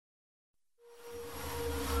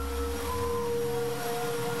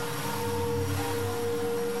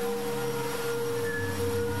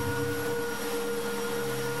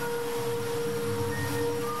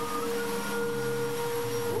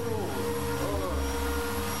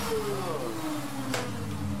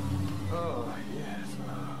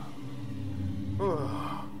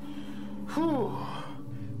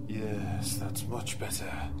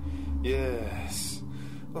better. Yes.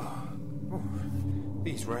 Oh,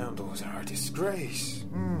 these roundels are a disgrace.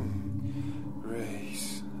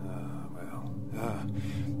 Grace.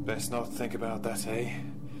 Best not think about that, eh?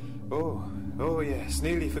 Oh yes,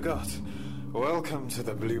 nearly forgot. Welcome to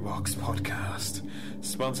the Blue Box Podcast,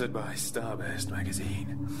 sponsored by Starburst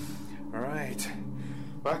magazine. Right,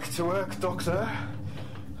 back to work, Doctor.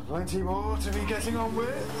 Plenty more to be getting on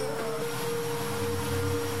with.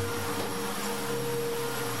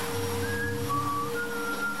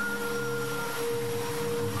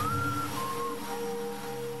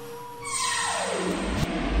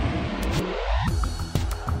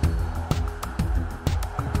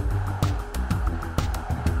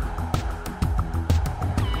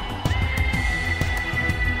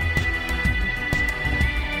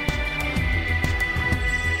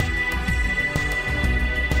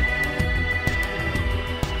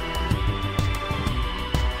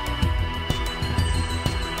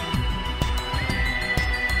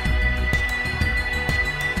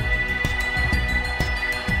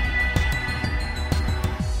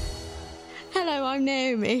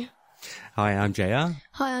 Hi, I'm JR.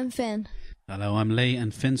 Hi, I'm Finn. Hello, I'm Lee,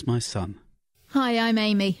 and Finn's my son. Hi, I'm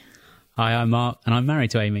Amy. Hi, I'm Mark, and I'm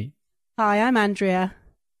married to Amy. Hi, I'm Andrea.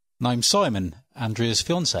 And I'm Simon, Andrea's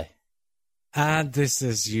fiancé. And this,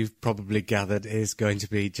 as you've probably gathered, is going to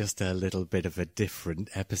be just a little bit of a different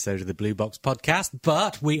episode of the Blue Box Podcast,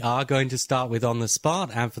 but we are going to start with On the Spot,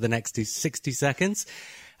 and for the next 60 seconds,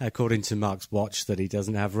 according to Mark's watch that he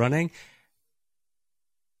doesn't have running,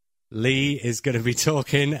 Lee is going to be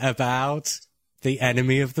talking about the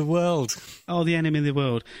enemy of the world. Oh, the enemy of the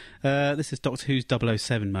world. This is Doctor Who's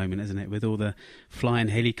 007 moment, isn't it? With all the flying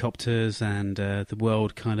helicopters and the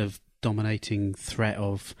world kind of dominating threat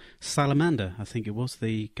of Salamander. I think it was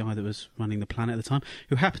the guy that was running the planet at the time,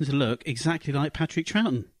 who happened to look exactly like Patrick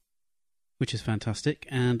Troughton, which is fantastic.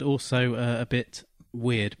 And also a bit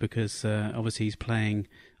weird because obviously he's playing,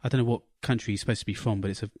 I don't know what country he's supposed to be from, but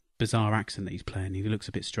it's a bizarre accent that he's playing. He looks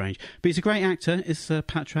a bit strange, but he's a great actor. It's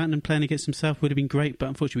Pat Troughton, and playing against himself would have been great, but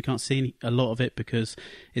unfortunately we can't see a lot of it because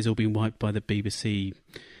it's all been wiped by the BBC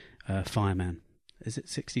fireman. Is it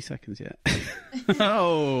 60 seconds yet?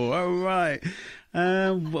 Oh, all right.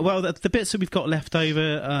 Well, the bits that we've got left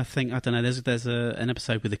over, I think, I don't know, there's an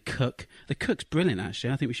episode with the cook. The cook's brilliant,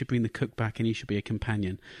 actually. I think we should bring the cook back and he should be a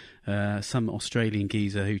companion. Some Australian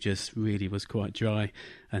geezer who just really was quite dry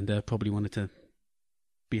and probably wanted to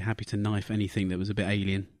be happy to knife anything that was a bit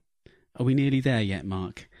alien. Are we nearly there yet,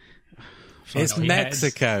 Mark? It's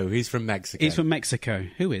Mexico. He's from Mexico. He's from Mexico.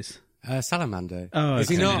 Who is? Salamander. Oh, is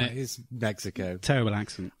he okay. not? It's Mexico. Terrible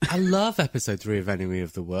accent. I love episode 3 of Enemy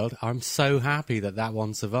of the World. I'm so happy that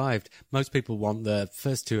one survived. Most people want the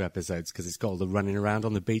first 2 episodes because it's got all the running around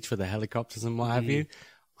on the beach with the helicopters and what have you.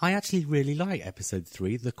 I actually really like episode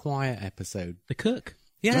 3, the quiet episode. The cook?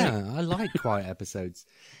 Yeah, right. I like quiet episodes.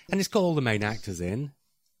 And it's got all the main actors in.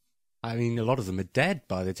 I mean, a lot of them are dead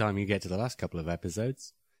by the time you get to the last couple of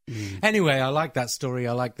episodes. Anyway, I like that story,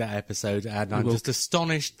 I like that episode, and I'm just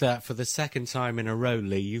astonished that for the second time in a row,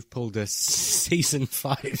 Lee, you've pulled a season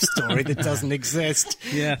 5 story that doesn't exist.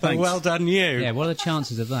 Yeah, but well done you. Yeah, what are the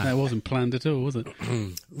chances of that? That wasn't planned at all, was it?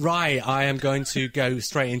 Right, I am going to go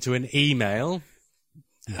straight into an email,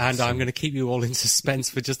 and I'm going to keep you all in suspense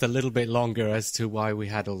for just a little bit longer as to why we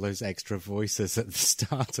had all those extra voices at the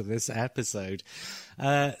start of this episode.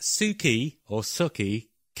 Suki, or Suki,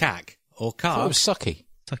 Kak, or Kark. Oh, it was Sucky.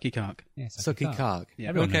 Sucky Kark. Yeah, Sucky Kark.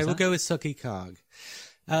 Yeah, okay, we'll go with Sucky Kark.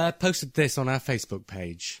 Posted this on our Facebook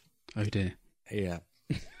page. Oh dear. Yeah.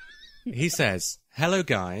 He says, "Hello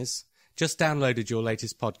guys, just downloaded your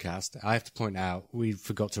latest podcast." I have to point out, we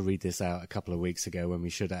forgot to read this out a couple of weeks ago when we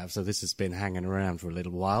should have, so this has been hanging around for a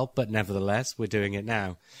little while, but nevertheless, we're doing it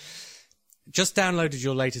now. "Just downloaded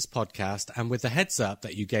your latest podcast, and with the heads up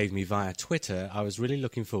that you gave me via Twitter, I was really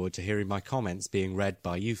looking forward to hearing my comments being read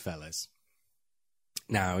by you fellas.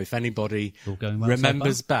 Now, if anybody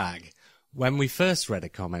remembers back, when we first read a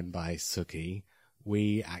comment by Suki,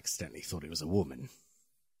 we accidentally thought it was a woman.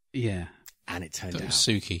 Yeah. And it turned out... It was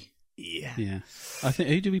Suki. Yeah. I think,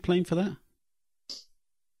 who do we blame for that?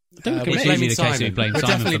 We're blaming Simon. We're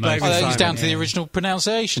definitely blaming Simon. It's down to the original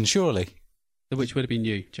pronunciation, surely. Which would have been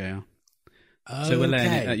you, JR. So we're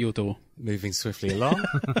laying it at your door. Moving swiftly along.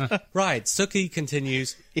 Right, Suki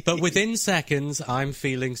continues, "But within seconds, I'm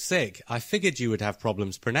feeling sick. I figured you would have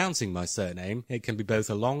problems pronouncing my surname. It can be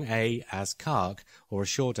both a long A as Kark or a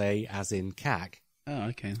short A as in Kak. Oh,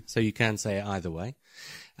 okay. So you can say it either way.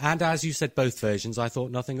 And as you said both versions, I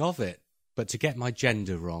thought nothing of it. But to get my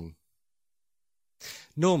gender wrong.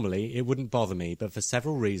 Normally, it wouldn't bother me, but for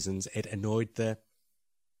several reasons, it annoyed the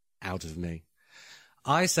out of me.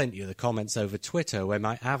 I sent you the comments over Twitter where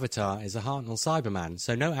my avatar is a Hartnell Cyberman,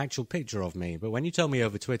 so no actual picture of me. But when you told me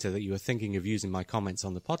over Twitter that you were thinking of using my comments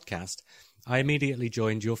on the podcast, I immediately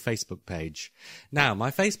joined your Facebook page. Now, my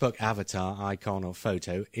Facebook avatar icon or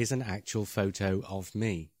photo is an actual photo of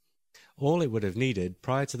me. All it would have needed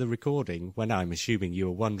prior to the recording, when I'm assuming you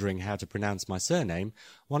were wondering how to pronounce my surname,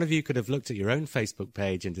 one of you could have looked at your own Facebook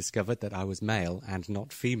page and discovered that I was male and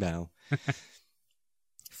not female.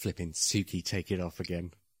 Flipping Suki, take it off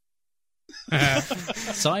again.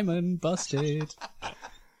 Simon, busted.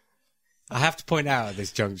 I have to point out at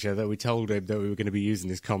this juncture that we told him that we were going to be using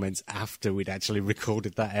his comments after we'd actually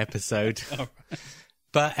recorded that episode.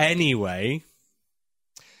 But anyway,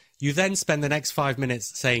 you then spend the next 5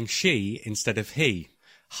 minutes saying she instead of he.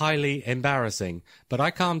 Highly embarrassing. But I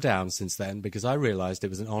calmed down since then because I realised it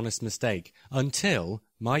was an honest mistake. Until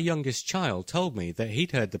my youngest child told me that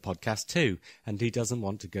he'd heard the podcast too, and he doesn't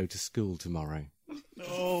want to go to school tomorrow.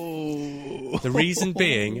 Oh. The reason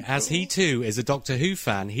being, as he too is a Doctor Who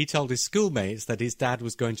fan, he told his schoolmates that his dad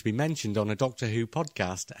was going to be mentioned on a Doctor Who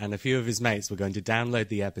podcast, and a few of his mates were going to download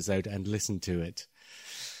the episode and listen to it.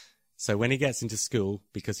 So when he gets into school,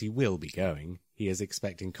 because he will be going, he is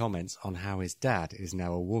expecting comments on how his dad is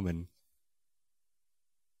now a woman.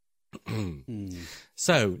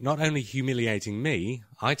 So, not only humiliating me,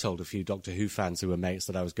 I told a few Doctor Who fans who were mates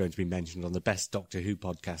that I was going to be mentioned on the best Doctor Who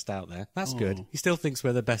podcast out there. That's good. He still thinks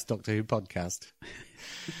we're the best Doctor Who podcast.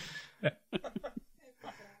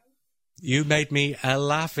 You made me a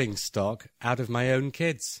laughingstock out of my own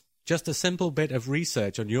kids. Just a simple bit of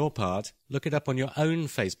research on your part, look it up on your own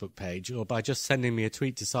Facebook page, or by just sending me a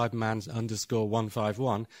tweet to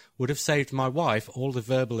Cyberman_151, would have saved my wife all the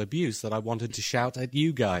verbal abuse that I wanted to shout at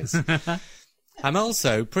you guys. I'm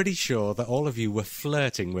also pretty sure that all of you were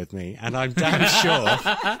flirting with me, and I'm damn sure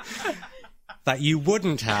that you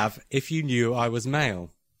wouldn't have if you knew I was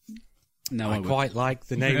male. No, I quite like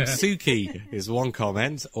the name Suki, is one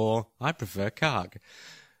comment, or I prefer Kark.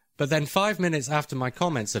 But then 5 minutes after my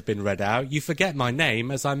comments have been read out, you forget my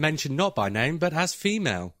name as I'm mentioned not by name, but as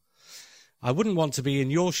female. I wouldn't want to be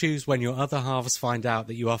in your shoes when your other halves find out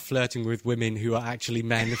that you are flirting with women who are actually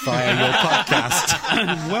men via your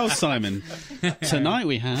podcast. Well, Simon, tonight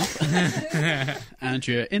we have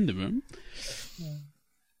Andrea in the room.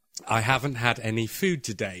 I haven't had any food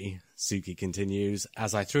today, Suki continues,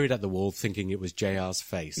 as I threw it at the wall thinking it was JR's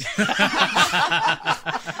face.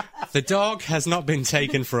 The dog has not been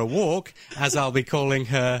taken for a walk, as I'll be calling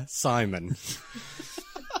her Simon.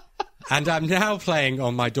 And I'm now playing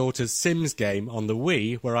on my daughter's Sims game on the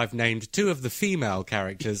Wii, where I've named two of the female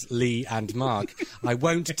characters, Lee and Mark. I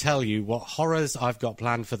won't tell you what horrors I've got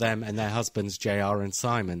planned for them and their husbands, JR and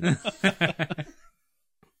Simon.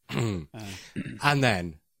 And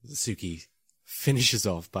then Suki finishes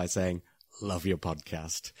off by saying, "Love your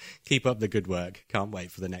podcast. Keep up the good work. Can't wait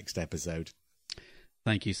for the next episode."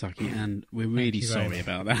 Thank you, Saki, and we're really sorry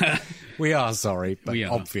about that. We are sorry, but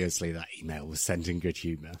obviously that email was sent in good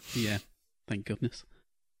humour. Yeah, thank goodness.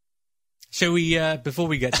 Shall we, before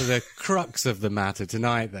we get to the crux of the matter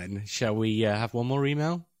tonight then, shall we have one more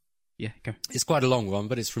email? Yeah, go. It's quite a long one,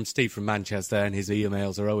 but it's from Steve from Manchester, and his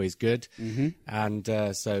emails are always good. Mm-hmm. And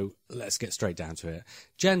so let's get straight down to it.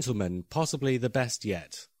 Gentlemen, possibly the best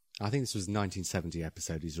yet. I think this was the 1970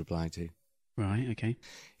 episode he's replying to. Right, okay.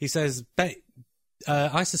 He says,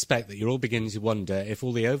 I suspect that you're all beginning to wonder if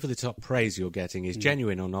all the over-the-top praise you're getting is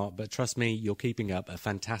genuine or not, but trust me, you're keeping up a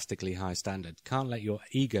fantastically high standard. Can't let your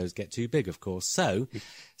egos get too big, of course. So,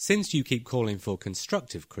 since you keep calling for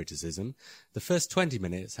constructive criticism, the first 20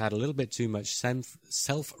 minutes had a little bit too much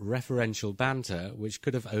self-referential banter, which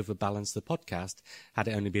could have overbalanced the podcast had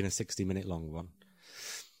it only been a 60-minute long one.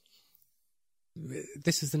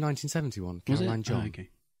 This is the 1970 one, Caroline John. Oh, okay.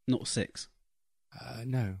 Not 6.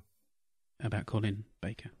 No. About Colin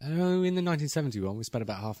Baker. Oh, in the 1971, we spent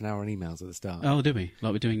about half an hour on emails at the start. Oh, do we?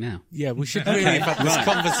 Like we're doing now? Yeah, we should really have had this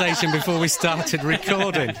conversation before we started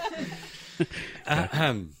recording.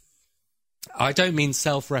 I don't mean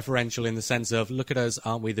self-referential in the sense of, look at us,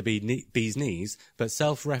 aren't we the bee's knees, but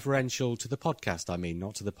self-referential to the podcast, I mean,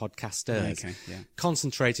 not to the podcasters. Okay, yeah.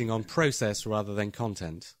 Concentrating on process rather than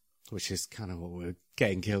content, which is kind of what we're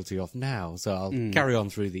getting guilty of now, so I'll carry on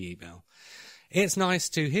through the email. It's nice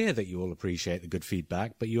to hear that you all appreciate the good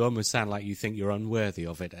feedback, but you almost sound like you think you're unworthy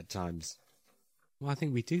of it at times. Well, I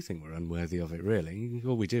think we do think we're unworthy of it, really.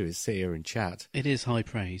 All we do is sit here and chat. It is high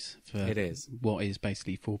praise for it is. What is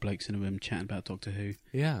basically 4 blokes in a room chatting about Doctor Who.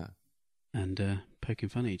 Yeah. And poking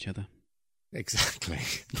fun at each other. Exactly.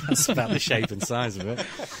 That's about the shape and size of it.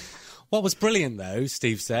 What was brilliant, though,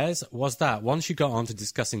 Steve says, was that once you got on to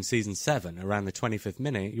discussing Season 7, around the 25th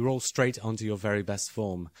minute, you were all straight onto your very best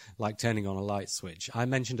form, like turning on a light switch. I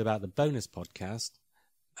mentioned about the bonus podcast.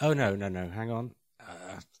 Oh, no, hang on.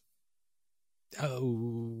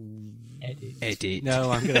 Edit.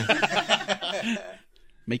 No, I'm going to...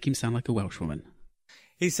 Make him sound like a Welsh woman.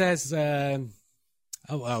 He says...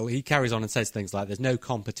 he carries on and says things like, there's no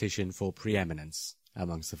competition for preeminence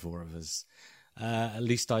amongst the four of us. At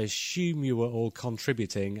least I assume you were all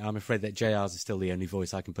contributing. I'm afraid that JR's is still the only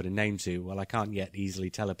voice I can put a name to. Well, I can't yet easily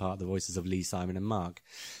tell apart the voices of Lee, Simon and Mark.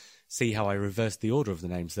 See how I reversed the order of the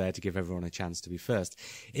names there to give everyone a chance to be first.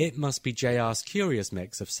 It must be JR's curious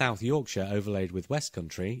mix of South Yorkshire overlaid with West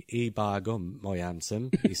Country. E bargum, my handsome,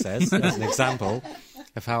 he says, as an example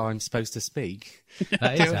of how I'm supposed to speak.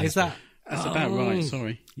 Is that... That's about right,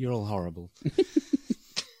 sorry. You're all horrible.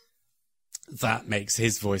 That makes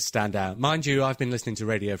his voice stand out. Mind you, I've been listening to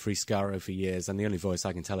Radio Free Scaro for years, and the only voice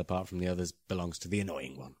I can tell apart from the others belongs to the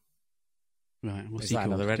annoying one. Right, what's Is he that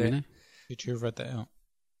called? another Do you edit? know? Did you have read that out?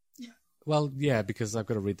 Well, yeah, because I've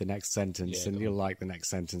got to read the next sentence, and you'll like the next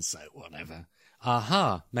sentence, so whatever.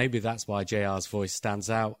 Aha, maybe that's why JR's voice stands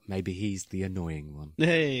out. Maybe he's the annoying one.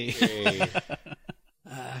 Hey!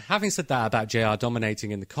 Having said that about JR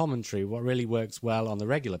dominating in the commentary, what really works well on the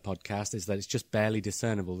regular podcast is that it's just barely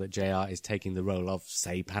discernible that JR is taking the role of,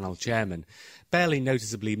 say, panel chairman, barely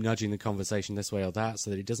noticeably nudging the conversation this way or that so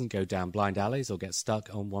that it doesn't go down blind alleys or get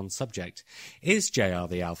stuck on one subject. Is JR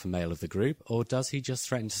the alpha male of the group, or does he just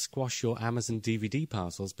threaten to squash your Amazon DVD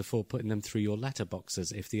parcels before putting them through your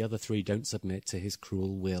letterboxes if the other three don't submit to his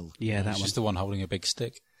cruel will? Yeah, that He's one. just the one holding a big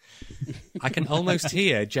stick. I can almost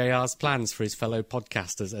hear JR's plans for his fellow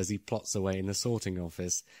podcasters as he plots away in the sorting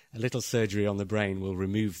office. A little surgery on the brain will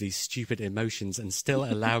remove these stupid emotions and still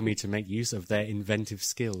allow me to make use of their inventive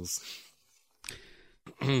skills.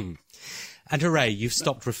 And hooray, you've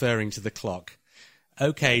stopped referring to the clock.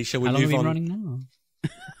 Okay, shall we How long move are we on? running now?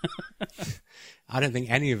 I don't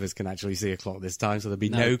think any of us can actually see a clock this time, so there'll be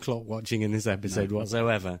no clock watching in this episode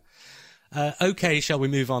whatsoever. Okay, shall we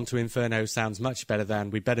move on to Inferno? Sounds much better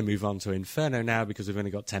than we'd better move on to Inferno now because we've only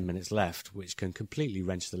got 10 minutes left, which can completely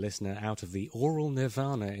wrench the listener out of the oral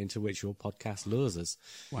nirvana into which your podcast lures us.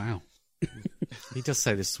 Wow. He does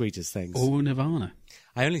say the sweetest things. Oh, Nirvana.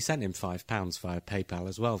 I only sent him £5 via PayPal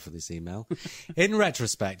as well for this email. In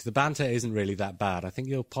retrospect, the banter isn't really that bad. I think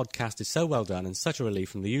your podcast is so well done and such a relief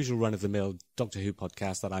from the usual run-of-the-mill Doctor Who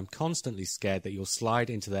podcast that I'm constantly scared that you'll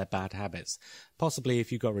slide into their bad habits. Possibly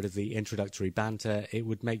if you got rid of the introductory banter, it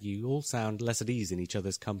would make you all sound less at ease in each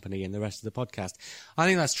other's company in the rest of the podcast. I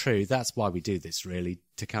think that's true. That's why we do this, really,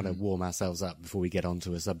 to kind of warm ourselves up before we get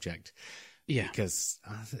onto a subject. Yeah. Because,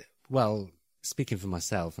 well, speaking for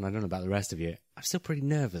myself, and I don't know about the rest of you, I'm still pretty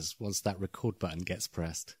nervous once that record button gets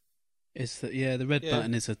pressed. The red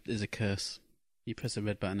button is a curse. You press the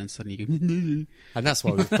red button and suddenly you go... And that's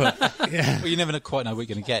why we've put... Yeah. Well, you never quite know what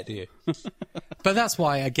you're going to get, do you? But that's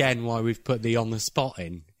why, again, why we've put the on-the-spot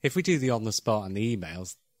in. If we do the on-the-spot and the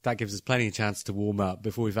emails, that gives us plenty of chance to warm up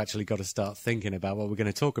before we've actually got to start thinking about what we're going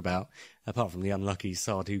to talk about, apart from the unlucky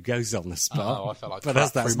sod who goes on the spot. Oh, I felt like but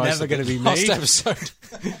crap that's through most never of going to be last me. episode.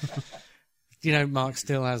 You know, Mark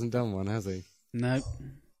still hasn't done one, has he? No.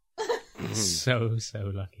 So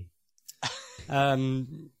lucky.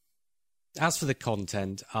 As for the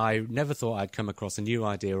content, I never thought I'd come across a new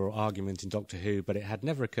idea or argument in Doctor Who, but it had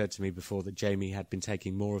never occurred to me before that Jamie had been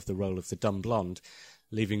taking more of the role of the dumb blonde,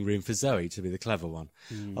 leaving room for Zoe to be the clever one.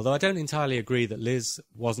 Although I don't entirely agree that Liz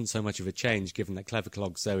wasn't so much of a change, given that clever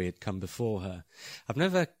clog Zoe had come before her. I've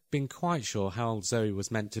never been quite sure how old Zoe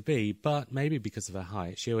was meant to be, but maybe because of her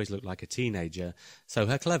height, she always looked like a teenager, so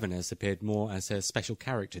her cleverness appeared more as her special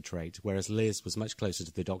character trait, whereas Liz was much closer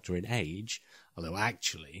to the Doctor in age, although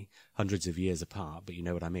actually hundreds of years apart, but you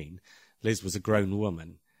know what I mean. Liz was a grown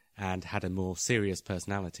woman and had a more serious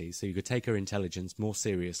personality, so you could take her intelligence more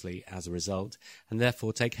seriously as a result, and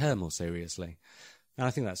therefore take her more seriously. And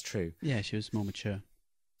I think that's true. Yeah, she was more mature.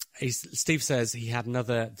 Steve says he had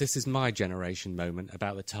another "this is my generation" moment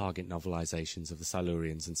about the Target novelisations of the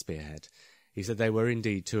Silurians and Spearhead. He said they were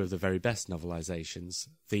indeed two of the very best novelisations.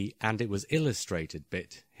 The "and it was illustrated"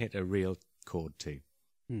 bit hit a real chord too.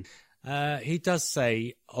 He does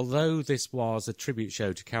say, although this was a tribute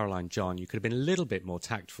show to Caroline John, you could have been a little bit more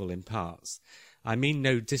tactful in parts. I mean,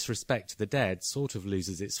 no disrespect to the dead sort of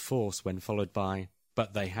loses its force when followed by,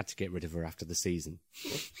 but they had to get rid of her after the season.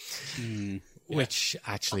 Which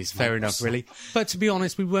actually is fair enough, really. But to be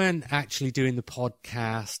honest, we weren't actually doing the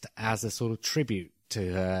podcast as a sort of tribute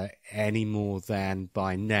to her any more than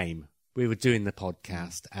by name. we were doing the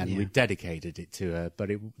podcast and Yeah. we dedicated it to her, but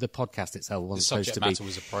the podcast itself The wasn't supposed subject to matter be.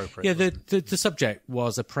 was appropriate. Yeah, wasn't it? the subject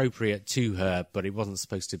was appropriate to her, but it wasn't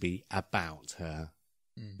supposed to be about her,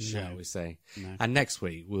 shall we say. No. And next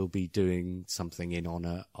week we'll be doing something in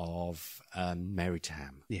honour of Mary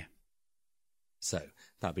Tam. Yeah. So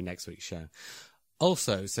that'll be next week's show.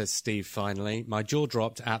 Also, says Steve finally, my jaw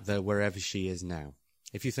dropped at the wherever she is now.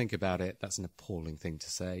 If you think about it, that's an appalling thing to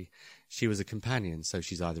say. She was a companion, so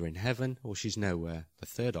she's either in heaven or she's nowhere. The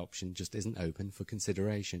third option just isn't open for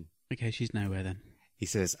consideration. Okay, she's nowhere then. He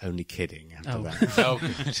says, only kidding after Oh. that. Oh,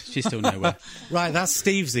 good. She's still nowhere. Right, that's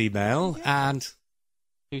Steve's email, and...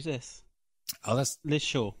 Who's this? Oh, that's Liz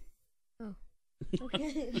Shaw.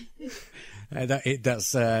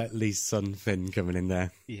 that's Lee's son Finn coming in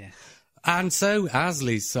there. Yeah. And so, as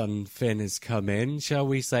Lee's son Finn has come in, shall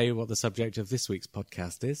we say what the subject of this week's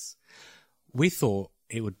podcast is? We thought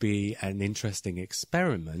it would be an interesting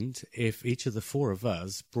experiment if each of the four of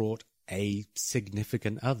us brought a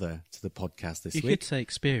significant other to the podcast this You week. could say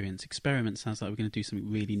experience. Experiment sounds like we're going to do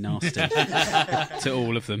something really nasty to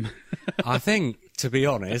all of them. I think, to be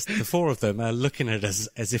honest, the four of them are looking at us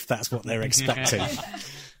as if that's what they're expecting.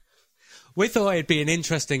 We thought it'd be an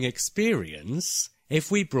interesting experience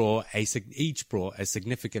if we each brought a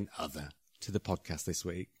significant other to the podcast this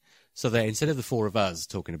week, so that instead of the four of us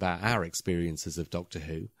talking about our experiences of Doctor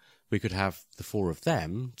Who, we could have the four of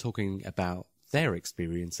them talking about their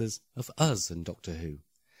experiences of us and Doctor Who.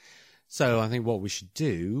 So I think what we should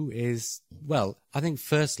do is, well, I think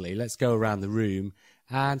firstly, let's go around the room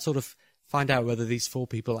and sort of find out whether these four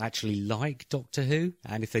people actually like Doctor Who,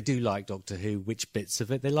 and if they do like Doctor Who, which bits of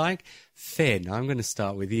it they like. Finn, I'm going to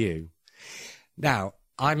start with you. Now,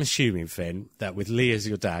 I'm assuming, Finn, that with Lee as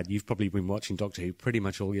your dad, you've probably been watching Doctor Who pretty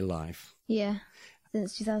much all your life. Yeah,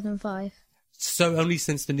 since 2005. So only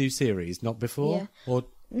since the new series, not before? Yeah. Or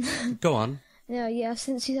go on. No, yeah,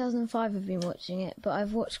 since 2005 I've been watching it, but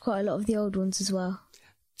I've watched quite a lot of the old ones as well.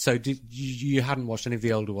 So you hadn't watched any of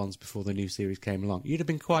the older ones before the new series came along? You'd have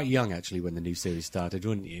been quite young, actually, when the new series started,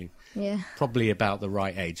 wouldn't you? Yeah. Probably about the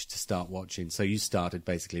right age to start watching. So you started,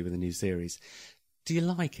 basically, with the new series. Do you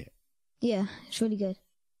like it? Yeah, it's really good.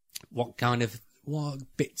 What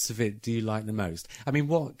bits of it do you like the most?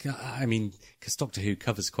 Because Doctor Who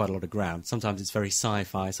covers quite a lot of ground. Sometimes it's very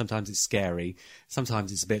sci-fi, sometimes it's scary,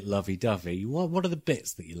 sometimes it's a bit lovey-dovey. What are the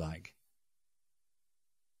bits that you like?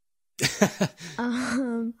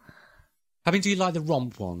 Do you like the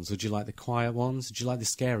romp ones, or do you like the quiet ones? Do you like the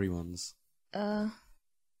scary ones? I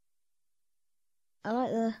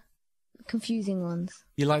like the confusing ones.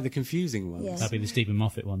 You like the confusing ones? Yeah. That'd be the Stephen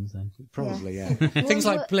Moffat ones then. Probably, Yeah. yeah. The Things ones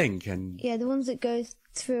like that- Blink and... Yeah, the ones that go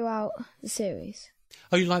throughout the series.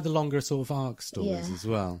 Oh, you like the longer sort of arc stories Yeah. as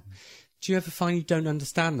well. Do you ever find you don't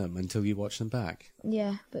understand them until you watch them back?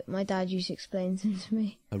 Yeah, but my dad usually explains them to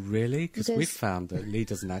me. Oh, really? Because Because- we've found that Lee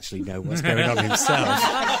doesn't actually know what's going on himself.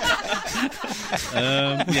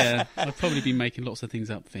 Yeah, I've probably been making lots of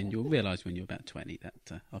things up, Finn. You'll realise when you're about 20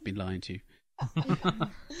 that I've been lying to you.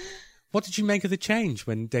 What did you make of the change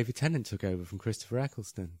when David Tennant took over from Christopher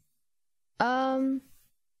Eccleston?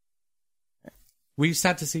 Were you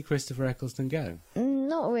sad to see Christopher Eccleston go?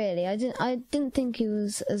 Not really. I didn't think he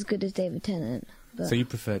was as good as David Tennant. But So you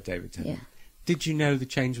preferred David Tennant? yeah. Did you know the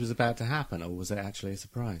change was about to happen, or was it actually a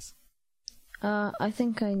surprise? I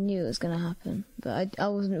think I knew it was going to happen, but I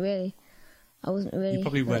wasn't really. You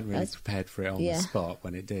probably weren't really as- prepared for it on Yeah. the spot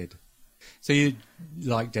when it did. So you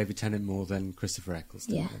like David Tennant more than Christopher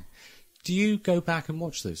Eccleston? Yeah. Then? Do you go back and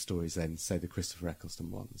watch those stories then, say the Christopher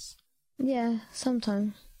Eccleston ones? Yeah,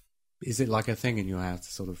 sometimes. Is it like a thing in your house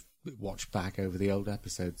to sort of watch back over the old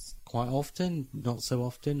episodes quite often, not so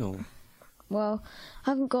often, or...? Well,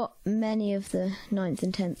 I haven't got many of the 9th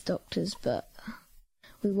and 10th Doctors, but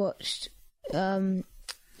we watched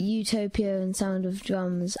Utopia and Sound of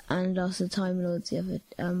Drums and Last of the Time Lords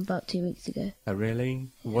about 2 weeks ago. Oh,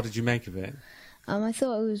 really? What did you make of it? I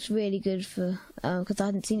thought it was really good because I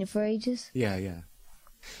hadn't seen it for ages. Yeah.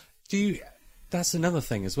 That's another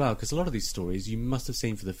thing as well, because a lot of these stories you must have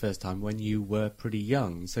seen for the first time when you were pretty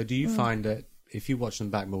young. So do you find that if you watch them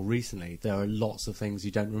back more recently, there are lots of things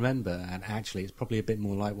you don't remember, and actually it's probably a bit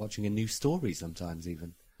more like watching a new story sometimes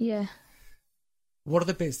even? Yeah. What are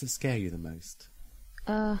the bits that scare you the most?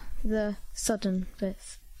 The sudden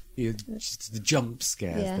bits. Just the jump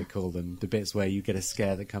scares, Yeah. they call them, the bits where you get a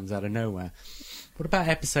scare that comes out of nowhere. What about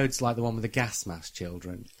episodes like the one with the gas mask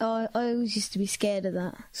children? Oh, I always used to be scared of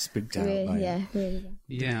that. Spooked out Really, by it. yeah, really.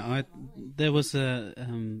 Yeah, there was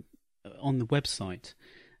on the website,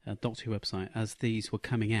 Doctor Who website, as these were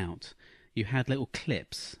coming out, you had little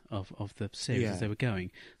clips of the series Yeah. as they were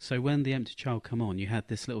going. So when The Empty Child come on, you had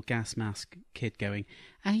this little gas mask kid going,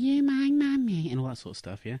 "Are you my mummy?" and all that sort of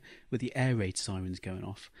stuff, yeah, with the air raid sirens going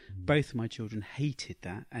off. Both of my children hated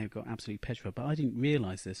that. I got absolutely petrified, but I didn't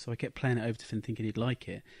realise this, so I kept playing it over to Finn thinking he'd like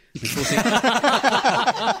it. And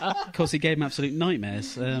of course, it gave him absolute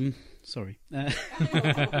nightmares. Sorry.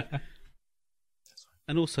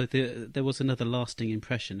 And also, there was another lasting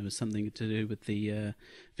impression. It was something to do with the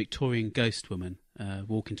Victorian ghost woman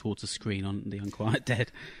walking towards the screen on The Unquiet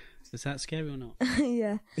Dead. Is that scary or not?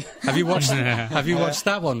 Yeah. Have you watched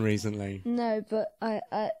that one recently? No, but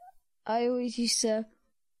I always used to,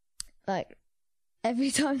 like,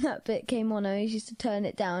 every time that bit came on, I always used to turn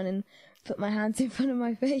it down and put my hands in front of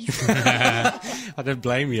my face. I don't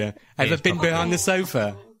blame you. Ever been behind the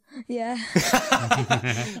sofa? Yeah.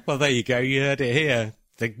 Well, there you go. You heard it here.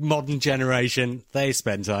 The modern generation, they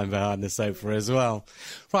spend time behind the sofa as well.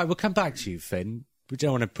 Right, we'll come back to you, Finn. We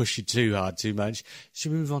don't want to push you too hard, too much.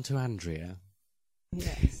 Should we move on to Andrea?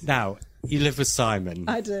 Yes. Now, you live with Simon.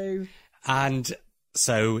 I do. And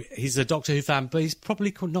so he's a Doctor Who fan, but he's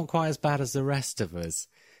probably not quite as bad as the rest of us.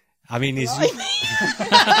 I mean, or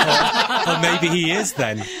maybe he is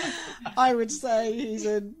then. I would say he's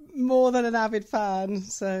more than an avid fan,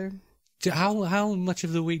 so... How much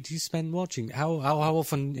of the week do you spend watching? How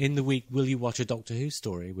often in the week will you watch a Doctor Who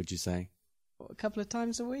story, would you say? A couple of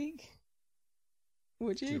times a week?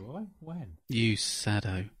 Would you? Do I? When? You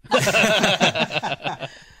sado.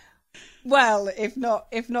 Well, if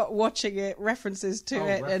not watching it, references to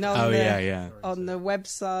it, and on on the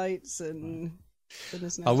websites and.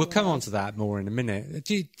 Goodness knows We'll what come on else. to that more in a minute.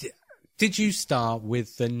 Did you start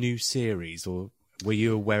with the new series, or were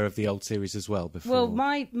you aware of the old series as well before? Well,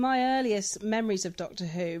 my earliest memories of Doctor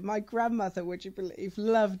Who, my grandmother, would you believe,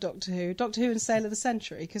 loved Doctor Who and Sale of the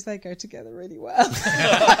Century, because they go together really well.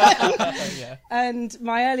 And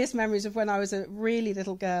my earliest memories of when I was a really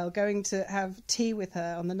little girl, going to have tea with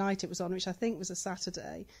her on the night it was on, which I think was a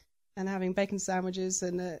Saturday, and having bacon sandwiches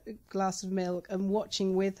and a glass of milk and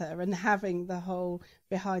watching with her and having the whole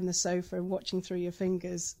behind the sofa and watching through your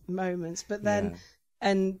fingers moments. But then...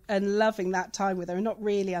 And loving that time with her and not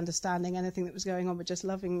really understanding anything that was going on, but just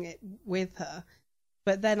loving it with her.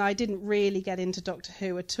 But then I didn't really get into Doctor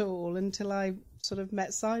Who at all until I sort of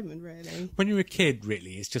met Simon, really. When you're a kid,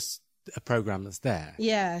 really, it's just a programme that's there.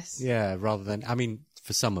 Yes. Yeah, rather than... I mean,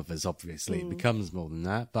 for some of us, obviously, it becomes more than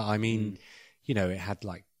that. But I mean, you know, it had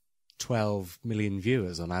like 12 million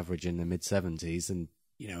viewers on average in the mid-70s, and,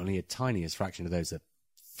 you know, only a tiniest fraction of those are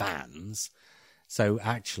fans. So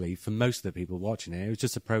actually, for most of the people watching it, it was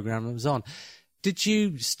just a programme that was on. Did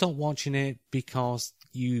you stop watching it because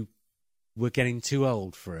you were getting too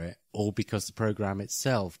old for it, or because the programme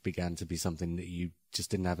itself began to be something that you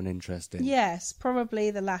just didn't have an interest in? Yes,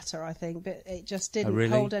 probably the latter, I think, but it just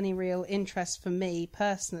didn't hold any real interest for me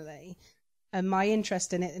personally. And my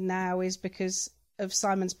interest in it now is because of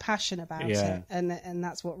Simon's passion about it, and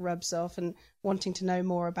that's what rubs off, and wanting to know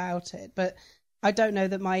more about it. But I don't know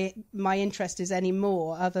that my interest is any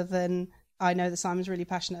more, other than I know that Simon's really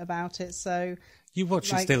passionate about it. So you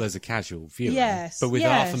watch it still as a casual viewer, yes, but with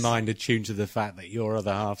half a mind attuned to the fact that your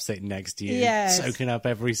other half sitting next to you, soaking up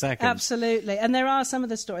every second. Absolutely. And there are some of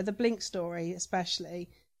the story, the Blink story especially,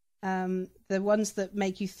 the ones that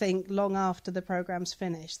make you think long after the programme's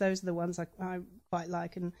finished. Those are the ones I quite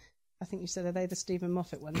like, and I think you said, are they the Stephen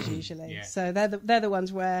Moffat ones usually? Yeah. So they're the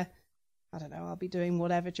ones where, I don't know, I'll be doing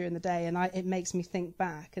whatever during the day, and it makes me think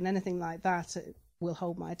back, and anything like that will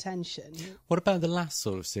hold my attention. What about the last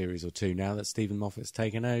sort of series or two, now that Stephen Moffat's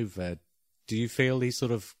taken over? Do you feel he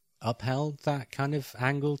sort of upheld that kind of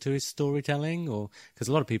angle to his storytelling? Or because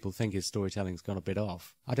a lot of people think his storytelling's gone a bit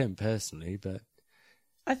off. I don't personally, but...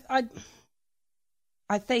 I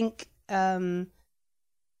think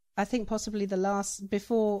possibly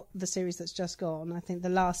before the series that's just gone, I think the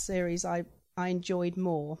last series I enjoyed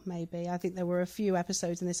more, maybe. I think there were a few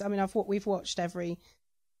episodes in this. I mean, we've watched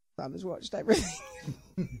Simon's watched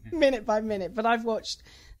everything minute by minute, but I've watched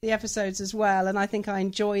the episodes as well, and I think I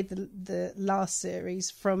enjoyed the last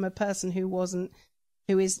series from a person who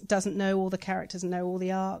doesn't know all the characters and know all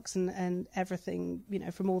the arcs and everything, you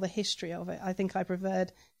know, from all the history of it. I think I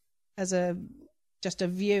preferred, as just a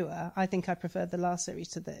viewer, I think I preferred the last series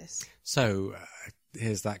to this. So,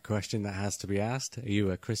 here's that question that has to be asked. Are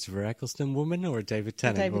you a Christopher Eccleston woman or a David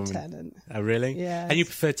Tennant woman? David Tennant. Oh, really? Yeah. And you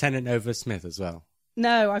prefer Tennant over Smith as well?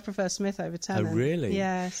 No, I prefer Smith over Tennant. Oh, really?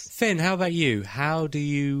 Yes. Finn, how about you? How do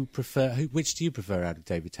you prefer... Which do you prefer out of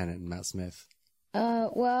David Tennant and Matt Smith?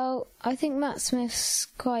 Well, I think Matt Smith's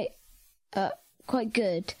quite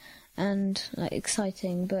good and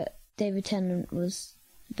exciting, but David Tennant was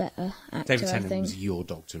better actor, David I Tennant think. was your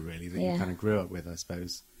Doctor, really, that you Yeah. kind of grew up with, I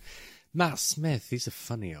suppose. Matt Smith, he's a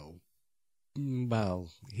funny old... Well,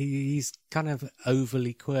 he's kind of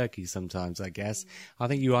overly quirky sometimes, I guess. I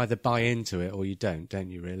think you either buy into it or you don't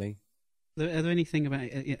you, really? Are there anything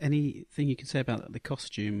you can say about the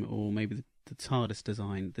costume or maybe the TARDIS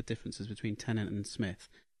design, the differences between Tennant and Smith?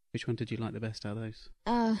 Which one did you like the best out of those?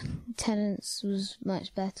 Tennant's was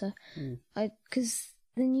much better. Because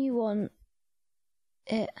the new one,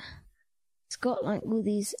 it's got like all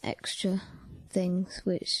these extra things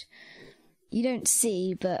which you don't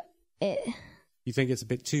see, but You think it's a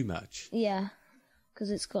bit too much? yeah, because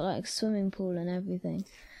it's got like a swimming pool and everything.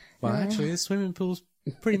 Well, actually, the swimming pool's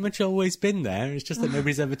pretty much always been there. It's just that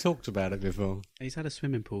nobody's ever talked about it before. He's had a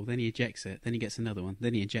swimming pool, then he ejects it, then he gets another one,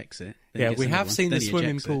 then he ejects it. Then he Yeah, gets we another have one, seen then the he swimming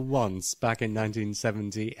ejects pool it. once, back in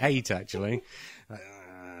 1978, actually.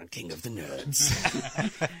 King of the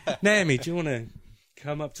Nerds. Naomi, do you want to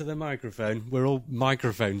come up to the microphone? We're all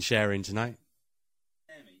microphone sharing tonight.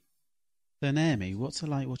 So, Naomi, what's it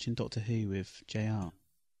like watching Doctor Who with JR?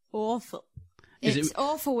 Awful. Is It's it-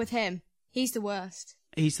 awful with him. He's the worst.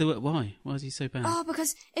 He's the why? Why is he so bad? Oh,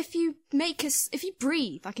 because if you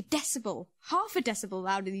breathe like a decibel, half a decibel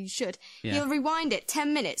louder than you should, Yeah. he'll rewind it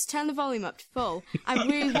 10 minutes, turn the volume up to full, and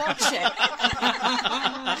rewatch it.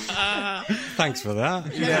 Thanks for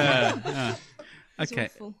that. Yeah. It's Okay.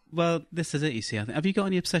 awful. Well, this is it, you see. I think. Have you got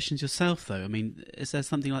any obsessions yourself, though? I mean, is there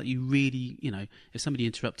something like you really, if somebody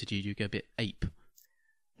interrupted you, you go a bit ape?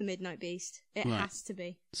 The Midnight Beast. It Right. has to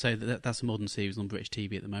be. So that's a modern series on British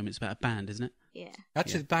TV at the moment. It's about a band, isn't it? Yeah.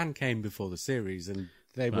 Actually, the band came before the series, and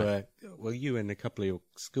they Right. well, you and a couple of your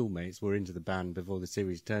schoolmates were into the band before the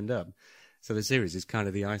series turned up. So the series is kind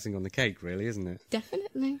of the icing on the cake, really, isn't it?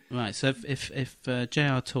 Definitely. Right. So if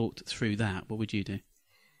JR talked through that, what would you do?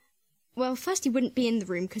 Well, first he wouldn't be in the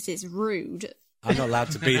room because it's rude. I'm not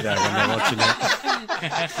allowed to be there when they're watching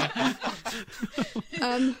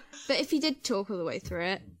it. But if he did talk all the way through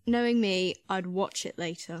it, knowing me, I'd watch it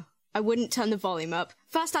later. I wouldn't turn the volume up.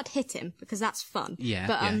 First, I'd hit him because that's fun. Yeah,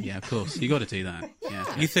 but, yeah, of course. You got to do that.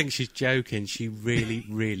 Yeah. You think she's joking? She really,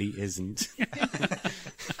 really isn't.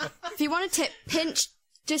 If you want a tip, pinch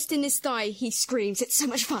just in his thigh. He screams. It's so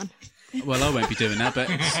much fun. Well, I won't be doing that, but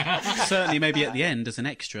certainly maybe at the end as an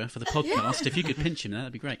extra for the podcast, if you could pinch him,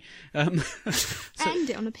 that'd be great. End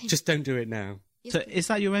it on a pinch. Just don't do it now. So, is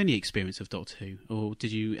that your only experience of Doctor Who, or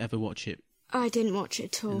did you ever watch it? I didn't watch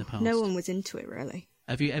it at In all. the past. No one was into it, really.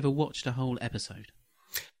 Have you ever watched a whole episode?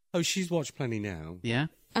 Oh, she's watched plenty now. Yeah.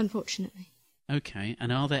 Unfortunately. Okay.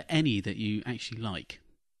 And are there any that you actually like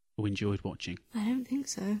or enjoyed watching? I don't think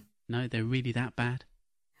so. No, they're really that bad.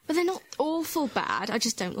 But they're not awful bad. I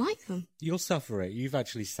just don't like them. You'll suffer it. You've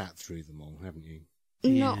actually sat through them all, haven't you?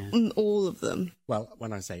 Not Yeah. all of them. Well,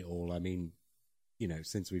 when I say all, I mean,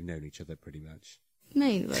 since we've known each other pretty much.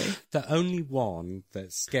 Mainly. The only one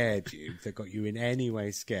that scared you, that got you in any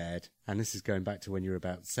way scared, and this is going back to when you were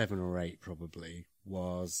about 7 or 8 probably,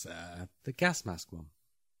 was the gas mask one.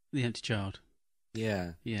 The Empty Child.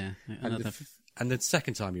 Yeah. Yeah. And the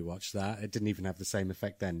second time you watched that, it didn't even have the same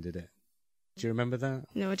effect then, did it? Do you remember that?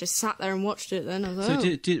 No, I just sat there and watched it then. I was So,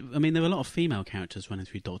 like, I mean, there were a lot of female characters running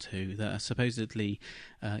through Doctor Who that are supposedly,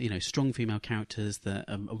 strong female characters that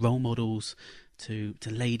are role models to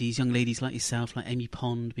ladies, young ladies like yourself, like Amy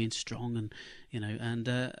Pond being strong, and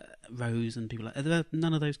and Rose and people like. Are there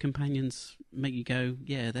none of those companions make you go,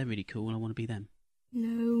 yeah, they're really cool, and I want to be them?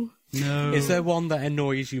 no. No. Is there one that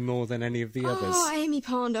annoys you more than any of the others? Oh, Amy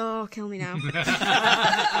Pond. Oh, kill me now.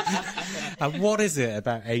 And what is it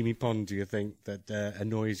about Amy Pond, do you think, that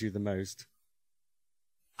annoys you the most?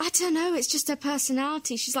 I don't know. It's just her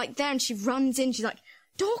personality. She's like there and she runs in. She's like,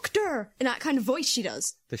 Doctor! In that kind of voice she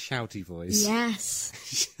does. The shouty voice. Yes.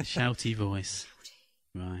 Shouty voice.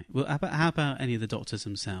 Right. Well, how about any of the Doctors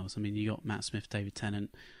themselves? I mean, you got Matt Smith, David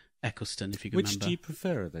Tennant, Eccleston, if you can Which remember. do you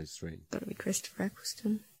prefer of those three? Gotta be Christopher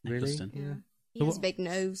Eccleston. Really? Eccleston. Yeah. He So has what- a big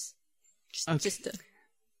nose. Okay. Just a...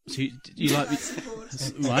 So you like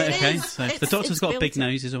right? It Okay. is. So if the It's Doctor's got a big built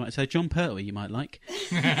in. nose, is all right. So John Pertwee, you might like.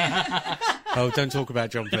 Oh, don't talk about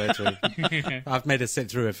John Pertwee. I've made her sit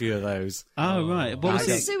through a few of those. Oh right. What I was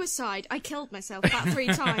It was it? suicide. I killed myself about 3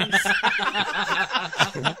 times.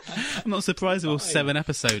 I'm not surprised we're all 7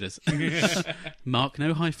 episoders. Mark,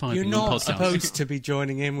 no high five. You're not podcast. supposed to be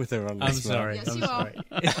joining in with her on I'm this. Mark. sorry. Yes, I'm you are.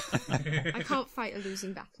 sorry. I can't fight a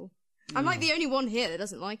losing battle. I'm like the only one here that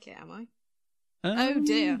doesn't like it, am I? Oh,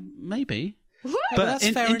 dear. Maybe. What? But that's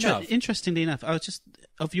fair enough. Interestingly enough, I was just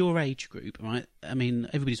of your age group, right? I mean,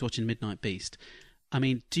 everybody's watching Midnight Beast. I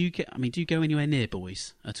mean, do you go anywhere near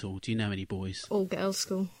boys at all? Do you know any boys? All girls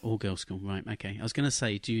school. All girls school, right? Okay. I was going to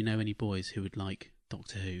say, do you know any boys who would like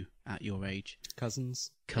Doctor Who at your age?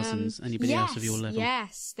 Cousins. Anybody else of your level?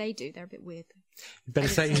 Yes, they do. They're a bit weird. You better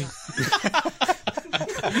say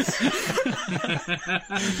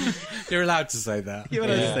You're allowed to say that. You're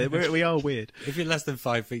allowed to say it. We are weird. If you're less than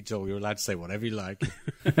 5 feet tall, you're allowed to say whatever you like.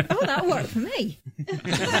 Oh, that worked for me.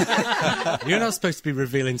 You're not supposed to be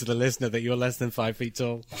revealing to the listener that you're less than 5 feet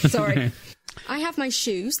tall. Sorry. I have my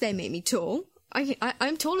shoes. They make me tall.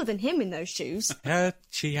 I'm taller than him in those shoes.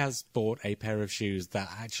 She has bought a pair of shoes that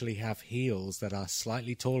actually have heels that are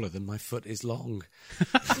slightly taller than my foot is long.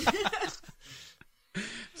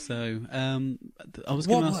 So, I was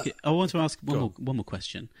going to ask you, I want to ask one more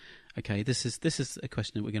question. Okay, this is a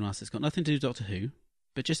question that we're going to ask. It's got nothing to do with Doctor Who,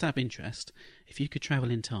 but just out of interest, if you could travel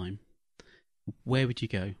in time, where would you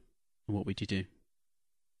go and what would you do?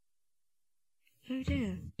 Oh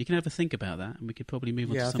dear. You can have a think about that, and we could probably move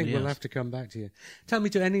on to I somebody think we'll else. have to come back to you. Tell me,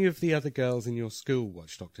 do any of the other girls in your school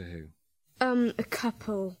watch Doctor Who? A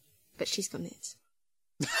couple, but she's got nits.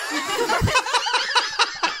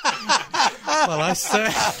 Well, I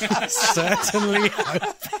certainly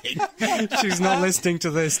hope she's not listening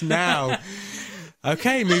to this now.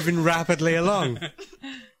 Okay, moving rapidly along.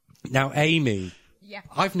 Now, Amy, Yeah.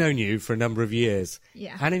 I've known you for a number of years.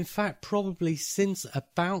 Yeah. And in fact, probably since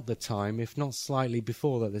about the time, if not slightly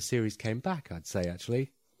before that the series came back, I'd say,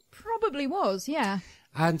 actually. Probably was, yeah.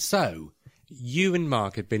 And so, you and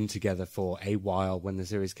Mark had been together for a while when the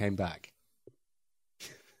series came back.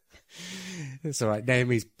 It's all right.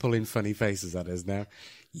 Naomi's pulling funny faces at us now.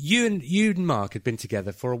 You and Mark had been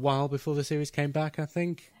together for a while before the series came back, I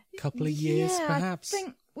think. A couple of years, perhaps. I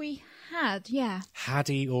think we had, yeah. Had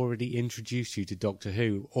he already introduced you to Doctor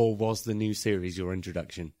Who, or was the new series your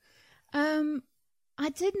introduction? I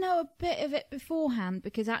did know a bit of it beforehand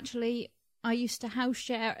because actually I used to house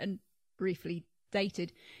share and briefly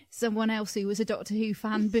dated someone else who was a Doctor Who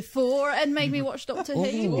fan before and made me watch Doctor Who.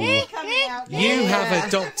 You have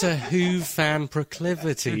a Doctor Who fan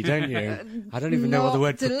proclivity, don't you? I don't even know what the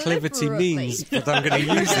word proclivity deliberately. means, but I'm going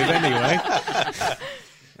to use it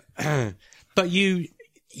anyway. But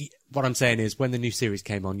what I'm saying is, when the new series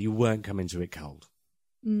came on, you weren't coming to it cold.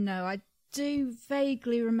 No, I do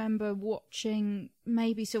vaguely remember watching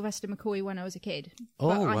maybe Sylvester McCoy when I was a kid. Oh,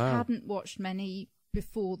 but I wow. hadn't watched many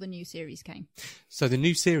before the new series came. So the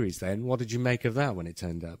new series, then, what did you make of that when it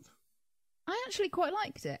turned up? I actually quite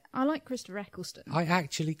liked it. I like Christopher Eccleston. I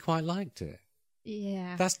actually quite liked it.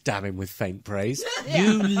 Yeah. That's damning with faint praise.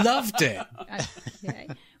 You loved it. Okay.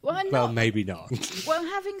 Well, I'm Well, not. maybe not. Well,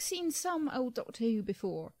 having seen some old Doctor Who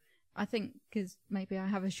before, I think because maybe I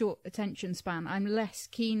have a short attention span, I'm less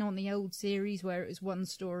keen on the old series where it was one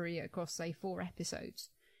story across, say, 4 episodes.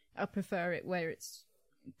 I prefer it where it's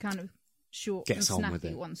kind of short Gets and on snappy, with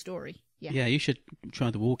it. one story. Yeah. Yeah, you should try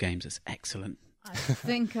the War Games. It's excellent. I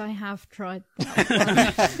think I have tried that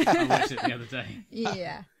one. I watched it the other day.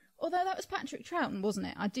 Yeah. Although that was Patrick Troughton, wasn't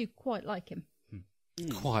it? I do quite like him.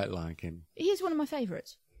 Quite like him. He is one of my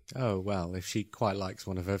favourites. Oh, well, if she quite likes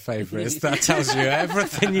one of her favourites, that tells you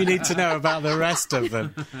everything you need to know about the rest of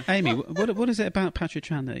them. Amy, what is it about Patrick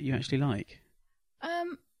Troughton that you actually like?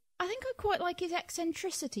 I think I quite like his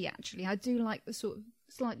eccentricity, actually. I do like the sort of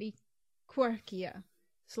slightly quirkier,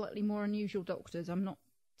 slightly more unusual Doctors. I'm not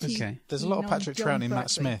too Okay. There's a lot of keen on Patrick John Troughton in Matt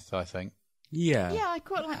Pertwee. Smith, I think. Yeah. Yeah, I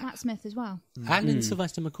quite like Matt Smith as well. And in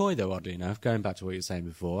Sylvester McCoy, though, oddly enough, going back to what you were saying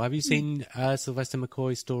before, have you seen Sylvester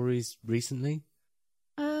McCoy stories recently?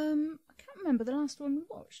 I can't remember the last one we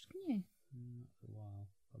watched, can you?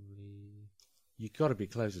 You've got to be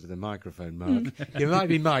closer to the microphone, Mark. You might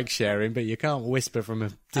be mic sharing, but you can't whisper from a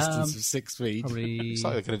distance of 6 feet. Probably. It's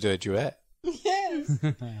like they're going to do a duet.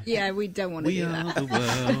 Yeah, we don't want to We do are that. the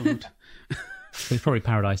world. It's probably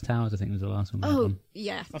Paradise Towers, I think, was the last one. Oh,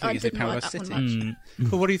 yeah. I thought you said didn't like Paradise that City. one much.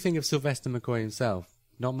 But what do you think of Sylvester McCoy himself?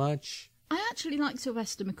 Not much? I actually like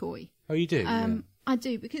Sylvester McCoy. Oh, you do? Yeah. I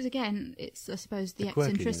do, because again, it's, I suppose, the The quirkiness,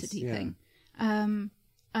 eccentricity yeah. thing.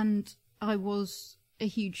 And I was a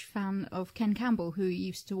huge fan of Ken Campbell, who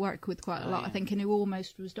used to work with quite a lot, I think, and who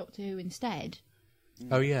almost was Doctor Who instead.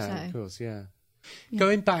 Oh, yeah, So- of course, yeah. Yeah.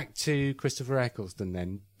 Going back to Christopher Eccleston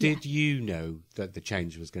then, did you know that the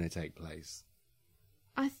change was going to take place?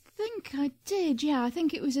 I think I did, yeah. I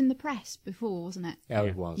think it was in the press before, wasn't it? Oh,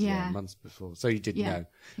 it was, Yeah. months before. So you did Yeah. know.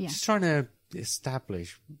 Yeah. Just trying to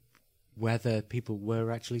establish whether people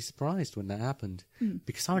were actually surprised when that happened.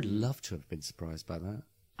 Because I would love to have been surprised by that.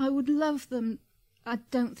 I would love them. I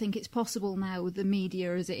don't think it's possible now with the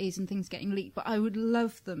media as it is and things getting leaked, but I would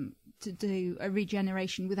love them to do a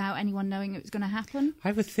regeneration without anyone knowing it was going to happen. I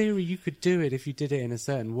have a theory you could do it if you did it in a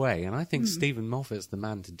certain way, and I think Stephen Moffat's the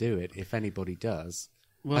man to do it if anybody does.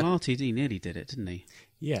 Well, RTD nearly did it, didn't he?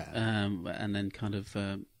 Yeah. And then kind of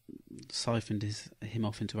siphoned him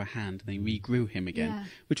off into a hand, and they regrew him again,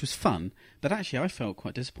 which was fun. But actually, I felt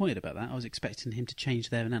quite disappointed about that. I was expecting him to change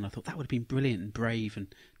there and then. I thought that would have been brilliant and brave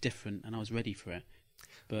and different, and I was ready for it.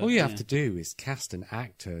 But, all you have to do is cast an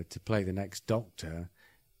actor to play the next Doctor,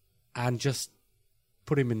 and just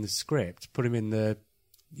put him in the script, put him in the,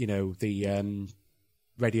 the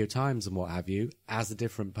Radio Times and what have you, as a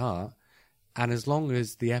different part. And as long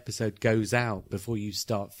as the episode goes out before you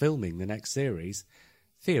start filming the next series,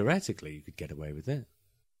 theoretically you could get away with it.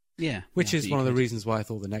 Yeah. Which is one of the reasons why I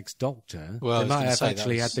thought the next Doctor, they might have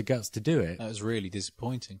actually had the guts to do it. That was really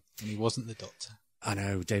disappointing. And he wasn't the Doctor. I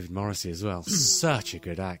know, David Morrissey as well. Such a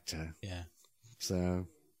good actor. Yeah. So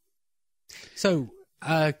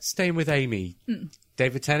staying with Amy,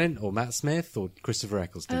 David Tennant or Matt Smith or Christopher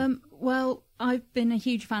Eccleston? Well, I've been a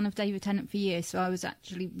huge fan of David Tennant for years, so I was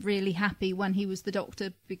actually really happy when he was the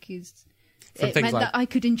Doctor, because it meant that I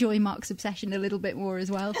could enjoy Mark's obsession a little bit more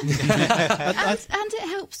as well. and it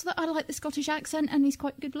helps that I like the Scottish accent and he's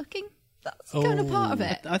quite good looking. That's kind of part of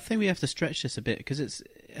it. I think we have to stretch this a bit, because it's,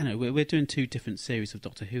 we're doing two different series of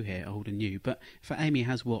Doctor Who here, old and new. But for Amy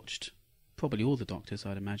has watched probably all the Doctors,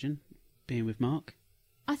 I'd imagine, being with Mark.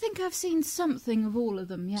 I think I've seen something of all of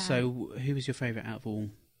them, yeah. So who was your favourite out of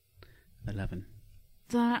all 11?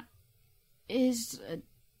 That is a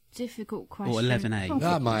difficult question. Or 11A.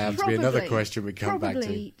 That might have to be another question we come back to.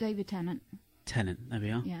 Probably David Tennant. Tennant, there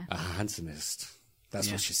we are. Yeah. Handsomest. That's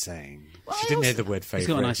what she's saying. Well, she didn't hear the word favourite. He's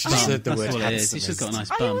got a nice she bum. said the word That's what it is. handsomest. He's just got a nice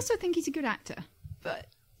bum. I also think he's a good actor, but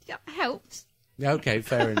that helps. Okay,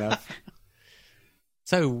 fair enough.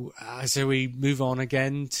 So we move on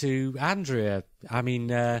again to Andrea. I mean,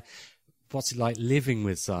 what's it like living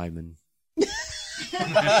with Simon?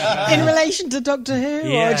 In relation to Doctor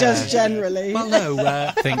Who, or just generally? Well,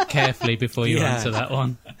 no. Think carefully before you answer that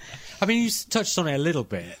one. I mean, you touched on it a little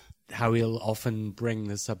bit, how he'll often bring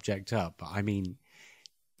the subject up. I mean,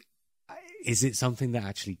 is it something that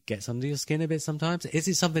actually gets under your skin a bit sometimes? Is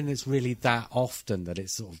it something that's really that often that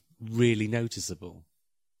it's sort of really noticeable?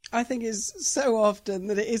 I think it's so often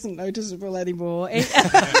that it isn't noticeable anymore.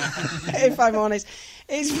 If I'm honest,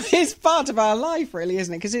 it's part of our life, really,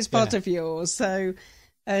 isn't it? Because it's part of yours. So,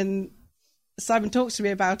 and Simon talks to me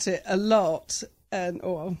about it a lot. And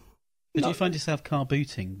Did you find yourself car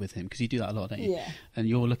booting with him? Because you do that a lot, don't you? Yeah. And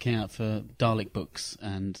you're looking out for Dalek books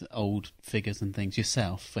and old figures and things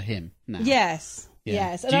yourself for him now. Yes. Yeah.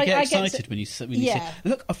 Yes. Do you get excited when you say,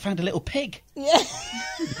 look, I found a little pig? Yeah.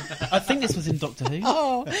 I think this was in Doctor Who.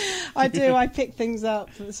 Oh, I do. I pick things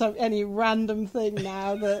up, any random thing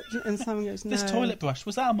now, and someone goes, no. This toilet brush,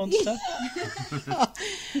 was that a monster?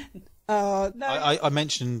 Oh, no. I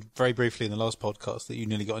mentioned very briefly in the last podcast that you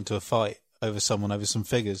nearly got into a fight over some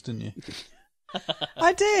figures, didn't you?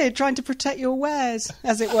 I did, trying to protect your wares,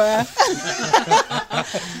 as it were.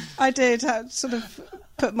 I did sort of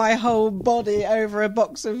put my whole body over a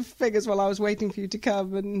box of figures while I was waiting for you to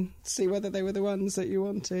come and see whether they were the ones that you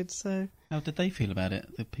wanted. So, how did they feel about it,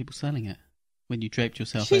 the people selling it, when you draped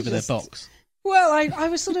yourself over their box? Well, I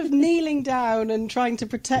was sort of kneeling down and trying to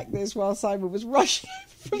protect this while Simon was rushing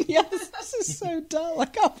from the others. This is so dull, I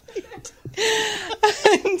can't believe it.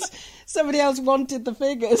 And somebody else wanted the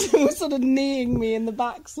figures and was sort of kneeing me in the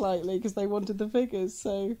back slightly because they wanted the figures.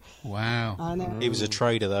 So, wow. I know. He was a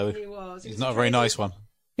trader, though. He was. He's not a very nice one.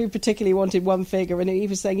 Who particularly wanted one figure, and he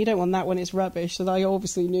was saying, you don't want that one, it's rubbish. And I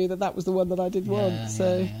obviously knew that was the one that I did want.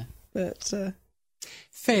 So, but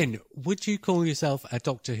Finn, would you call yourself a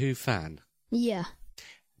Doctor Who fan? Yeah.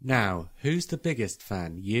 Now, who's the biggest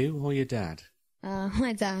fan, you or your dad?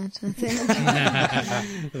 My dad, I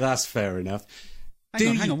think. That's fair enough.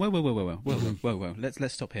 Hang on. Whoa.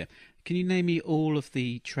 Let's stop here. Can you name me all of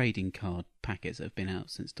the trading card packets that have been out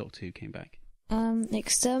since Doctor Who came back?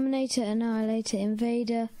 Exterminator, Annihilator,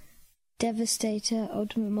 Invader, Devastator,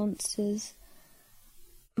 Ultimate Monsters,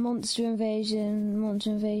 Monster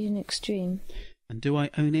Invasion Extreme. And do I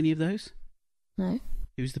own any of those? No.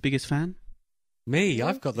 Who's the biggest fan? Me,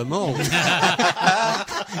 I've got them all.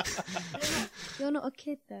 You're not a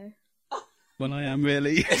kid, though. Well, I am,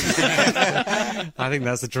 really. I think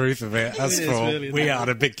that's the truth of it. That's we are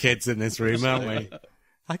the big kids in this room, aren't we?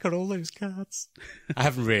 I got all those cards. I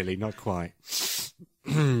haven't really, not quite.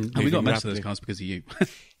 And we got most of those cards because of you.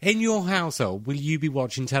 In your household, will you be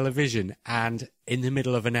watching television and in the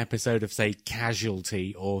middle of an episode of, say,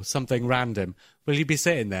 Casualty or something random, will you be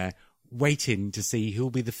sitting there waiting to see who'll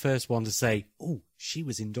be the first one to say, oh, she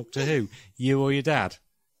was in Doctor Who, you or your dad?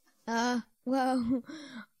 Well,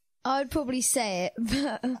 I would probably say it,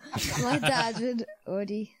 but my dad would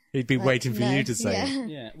already He'd be waiting for you to say it. yeah.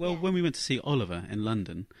 Yeah. Well, when we went to see Oliver in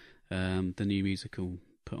London, the new musical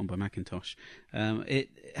put on by Macintosh, it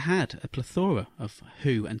had a plethora of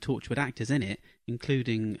Who and Torchwood actors in it,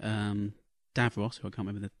 including Davros, who I can't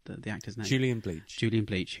remember the actor's name. Julian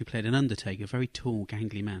Bleach, who played an undertaker, a very tall,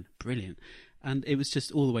 gangly man. Brilliant. And it was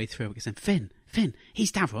just all the way through. I was saying, Finn,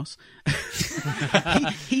 he's Davros.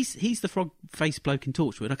 he's the frog-faced bloke in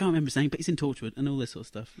Torchwood. I can't remember his name, but he's in Torchwood and all this sort of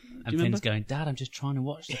stuff. And Finn's going, Dad, I'm just trying to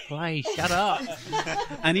watch the play. Shut up.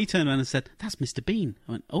 And he turned around and said, that's Mr. Bean.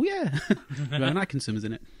 I went, oh, yeah. Rowan Atkinson was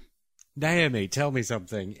in it. Naomi, tell me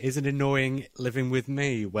something. Is it annoying living with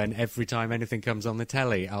me when every time anything comes on the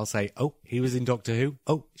telly, I'll say, oh, he was in Doctor Who.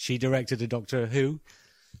 Oh, she directed a Doctor Who.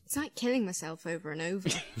 It's like killing myself over and over.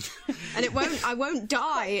 And I won't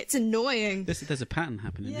die. It's annoying. There's a pattern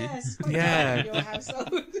happening here. Yeah. In your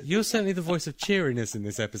household. You're certainly the voice of cheeriness in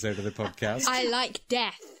this episode of the podcast. I like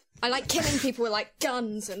death. I like killing people with, like,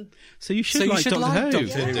 guns and... So you should like Doctor Who.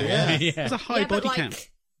 Doctor Who. Yeah. There's a high body but, count.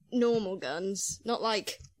 like, normal guns, not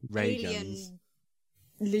like Ray alien guns.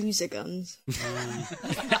 loser guns.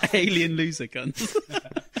 Alien loser guns.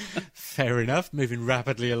 Fair enough. Moving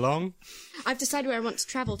rapidly along. I've decided where I want to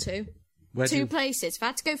travel to. Two places. If I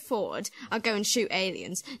had to go forward, I'd go and shoot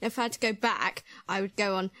aliens. And if I had to go back, I would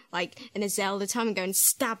go on, like, in a Zelda time and go and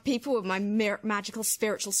stab people with my magical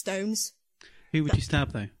spiritual stones. Who would you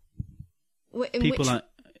stab, though? People like...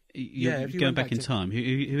 You're going back in time. Who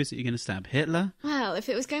is it you're going to stab? Hitler? Well, if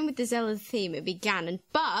it was going with the Zelda theme, it'd be Ganon.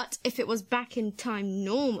 But if it was back in time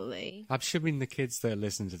normally... I'm assuming the kids that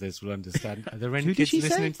listen to this will understand. Are there any Who did kids she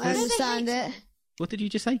listening say? to I this? understand it. What did you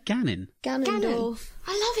just say? Ganon? Ganondorf.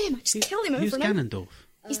 I love him. I just kill him over Who's and over. Ganondorf?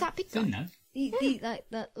 He's that big guy. No.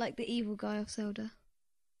 Like the evil guy of Zelda.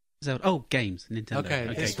 Zelda. Oh, games. Nintendo.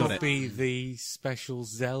 Okay, this got will it. be the special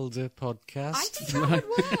Zelda podcast. I think that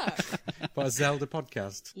would work. What, a Zelda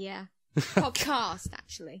podcast? Yeah. Podcast,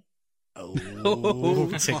 actually.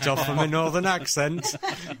 Oh, ticked off from a northern accent.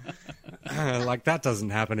 Like that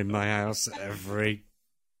doesn't happen in my house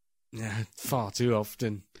far too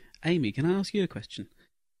often. Amy, can I ask you a question?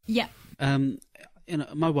 Yeah.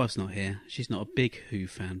 My wife's not here. She's not a big Who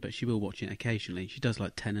fan, but she will watch it occasionally. She does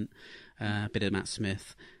like Tennant, a bit of Matt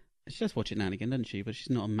Smith. She does watch it now and again, doesn't she? But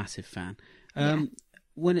she's not a massive fan.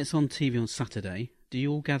 When it's on TV on Saturday, do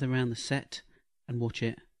you all gather around the set and watch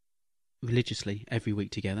it religiously every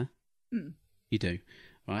week together? Mm. You do,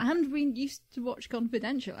 right? And we used to watch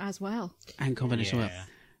Confidential as well. And Confidential. Yeah.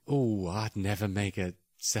 Oh, I'd never make a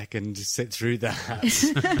second sit through that.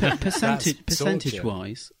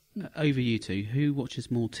 Percentage-wise, over you two, who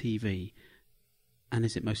watches more TV? And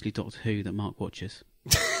is it mostly Doctor Who that Mark watches?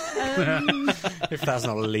 If that's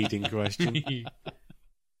not a leading question.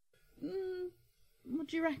 What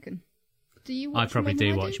do you reckon? Do you watch I probably more do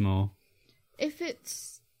than I watch more. If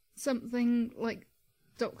it's something like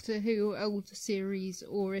Doctor Who old series,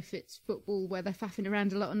 or if it's football where they're faffing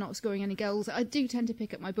around a lot and not scoring any goals, I do tend to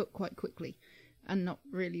pick up my book quite quickly and not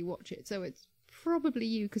really watch it. So it's probably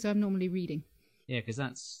you, because I'm normally reading. Yeah, because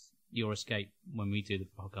that's your escape when we do the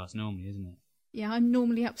podcast normally, isn't it? Yeah, I'm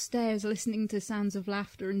normally upstairs listening to sounds of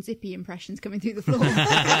laughter and Zippy impressions coming through the floor.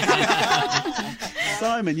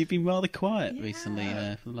 Simon, you've been rather quiet recently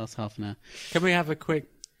for the last half an hour. Can we have a quick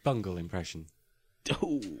Bungle impression?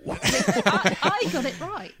 Oh. I got it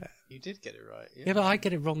right. You did get it right. Yeah, but I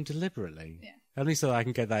get it wrong deliberately. Yeah. Only so that I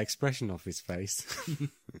can get that expression off his face.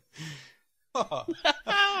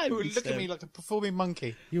 Look at me like a performing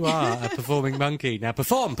monkey. You are a performing monkey. Now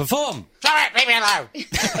perform! Sorry, leave me alone!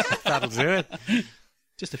 That'll do it.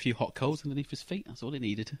 Just a few hot coals underneath his feet, that's all it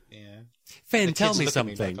needed. Yeah. Finn, The tell kids me look at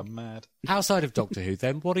me something. like I'm mad. Outside of Doctor Who,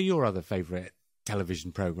 then, what are your other favourite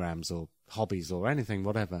television programmes or hobbies or anything,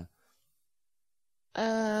 whatever?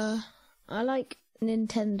 I like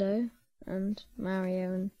Nintendo and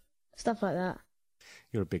Mario and stuff like that.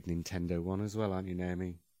 You're a big Nintendo one as well, aren't you,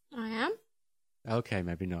 Naomi? I am. Okay,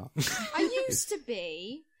 maybe not. I used to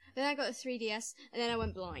be. Then I got a 3DS, and then I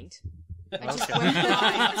went blind. I just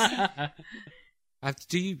went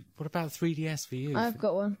blind. What about 3DS for you? I've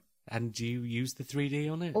got one. And do you use the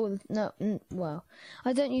 3D on it? Well,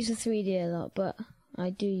 I don't use the 3D a lot, but I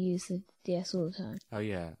do use the DS all the time. Oh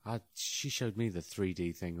yeah, she showed me the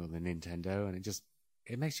 3D thing on the Nintendo, and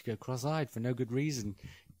it makes you go cross-eyed for no good reason.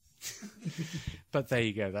 But there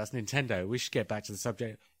you go, that's Nintendo. We should get back to the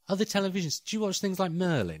subject. Other televisions, do you watch things like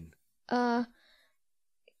Merlin?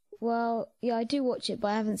 Well, yeah, I do watch it, but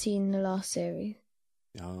I haven't seen the last series.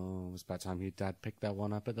 Oh, it was about time your dad picked that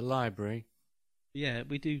one up at the library. Yeah,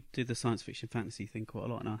 we do the science fiction fantasy thing quite a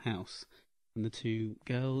lot in our house, and the two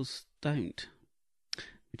girls don't,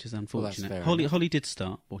 which is unfortunate. fair Holly enough. Holly did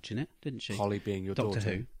start watching it, didn't she? Holly being your Doctor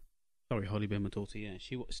daughter. Who. Sorry, Holly Byrne, my daughter. Yeah,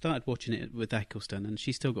 she started watching it with Eccleston, and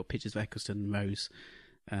she's still got pictures of Eccleston and Rose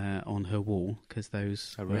on her wall because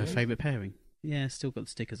those were her favourite pairing. Yeah, still got the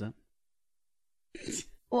stickers up.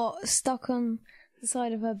 What, stuck on the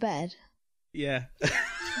side of her bed? Yeah.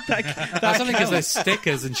 That's only because they're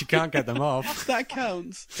stickers and she can't get them off. That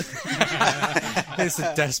counts. It's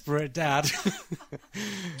a desperate dad.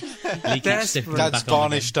 Dad's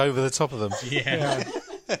varnished over the top of them. Yeah.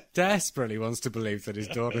 Desperately wants to believe that his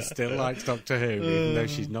daughter still likes Doctor Who, even though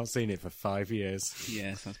she's not seen it for 5 years.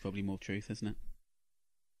 Yes, that's probably more truth, isn't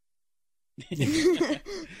it?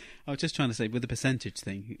 I was just trying to say, with the percentage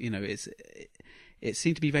thing, it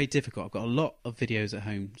seemed to be very difficult. I've got a lot of videos at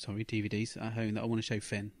home, DVDs at home that I want to show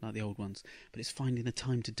Finn, like the old ones, but it's finding the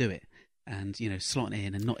time to do it. And slotting it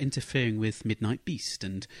in and not interfering with Midnight Beast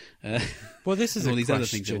and well, this is all a these other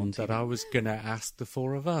things question that I was going to ask the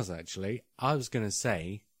four of us. Actually, I was going to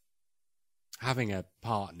say, having a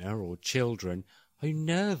partner or children, are you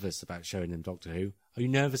nervous about showing them Doctor Who? Are you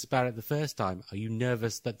nervous about it the first time? Are you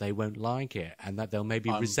nervous that they won't like it and that they'll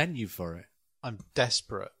maybe resent you for it? I'm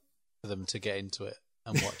desperate for them to get into it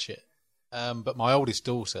and watch it. But my oldest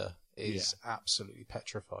daughter is absolutely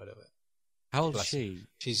petrified of it. How old is she?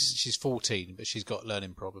 She's 14, but she's got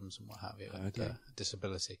learning problems and what have you, and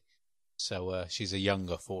disability. So she's a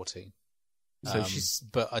younger 14. So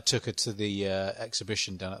but I took her to the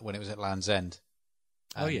exhibition when it was at Land's End.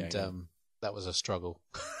 And, that was a struggle.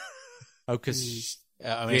 Because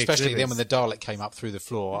especially then when the Dalek came up through the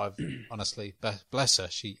floor. Honestly, bless her,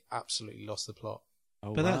 she absolutely lost the plot.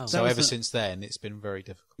 Oh, but wow. So ever since then, it's been very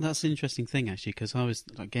difficult. That's an interesting thing, actually, because I was,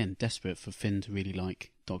 again, desperate for Finn to really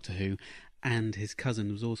like Doctor Who, and his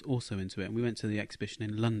cousin was also into it. And we went to the exhibition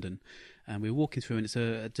in London, and we were walking through, and it's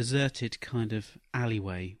a deserted kind of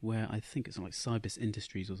alleyway where I think it's like Cybus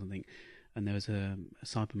Industries or something, and there was a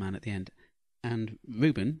Cyberman at the end. And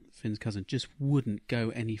Reuben, Finn's cousin, just wouldn't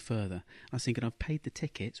go any further. I was thinking, I've paid the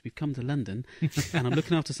tickets, we've come to London, and I'm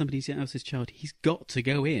looking after somebody else's child. He's got to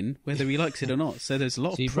go in, whether he likes it or not. So there's a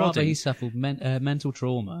lot of prodding. Rather he suffered mental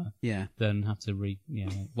trauma than have to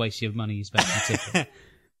waste your money you spent on the ticket.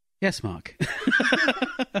 Yes, Mark.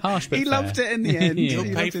 Harsh, but he fair. loved it in the end. He'll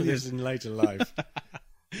pay for this in later life.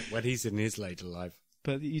 When he's in his later life.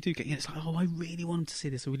 But you do get, it's like, I really want him to see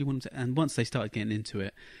this, I really want him to. And once they started getting into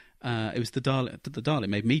it, it was the Dalek. The Dalek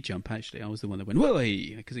made me jump, actually. I was the one that went, whoa,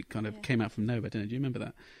 because it kind of came out from nowhere, didn't it? Do you remember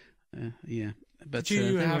that? Yeah. But, do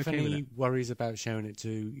you have any worries about showing it to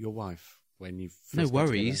your wife when you first No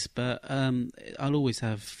worries, but I'll always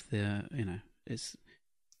have the, it's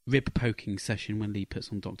rib poking session when Lee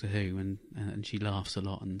puts on Doctor Who, and she laughs a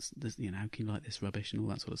lot, and how can you like this rubbish and all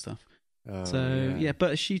that sort of stuff.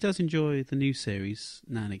 But she does enjoy the new series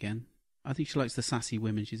now and again. I think she likes the sassy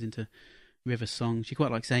women. She's into River Song. She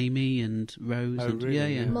quite likes Amy and Rose.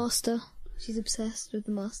 Really? Yeah. Master. She's obsessed with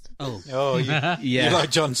the Master. You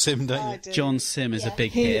like John Sim, don't you? John Sim is a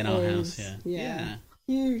big hit in our house. Yeah.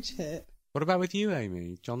 Huge hit. What about with you,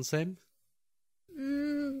 Amy? John Sim?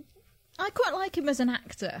 I quite like him as an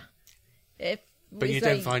actor. But you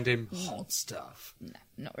don't find him hot stuff? No,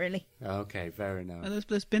 not really. Okay, fair enough.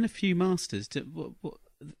 There's been a few masters. What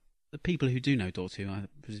the people who do know Doctor Who, I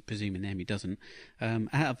presume Amy doesn't,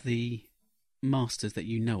 out of the masters that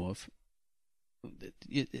you know of,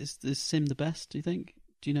 is Sim the best, do you think?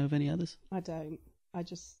 Do you know of any others? I don't.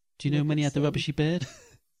 Do you know when he had the rubbishy beard?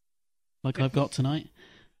 Like I've got tonight?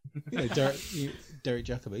 Derek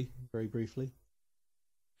Jacobi, very briefly.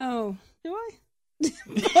 Oh, do I? No,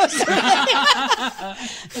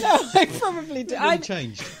 I probably do. I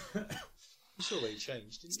changed. Surely he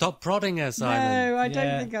changed. Stop prodding her, Simon. No, I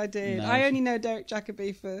don't think I did. No. I only know Derek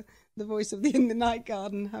Jacobi for the voice of the In the Night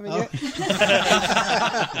Garden, having it.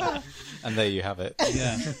 And there you have it.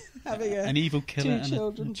 Yeah, having an evil killer and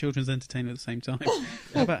a children's entertainer at the same time.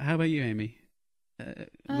 How about you, Amy?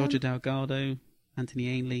 Roger Delgado, Anthony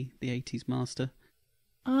Ainley, the 80s master.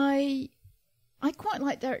 I quite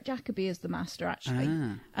like Derek Jacobi as the Master, actually.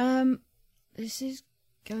 This is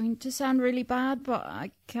going to sound really bad, but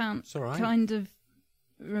I can't kind of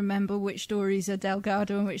remember which stories are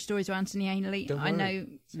Delgado and which stories are Anthony Ainley. I know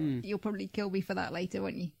you'll probably kill me for that later,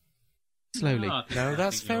 won't you? Slowly. No,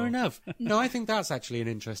 that's fair enough. No, I think that's actually an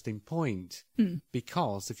interesting point.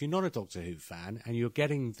 Because if you're not a Doctor Who fan and you're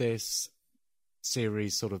getting this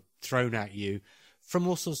series sort of thrown at you from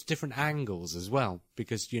all sorts of different angles as well,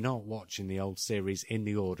 because you're not watching the old series in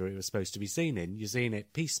the order it was supposed to be seen in. You're seeing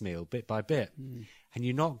it piecemeal, bit by bit. And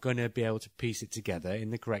you're not going to be able to piece it together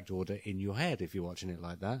in the correct order in your head if you're watching it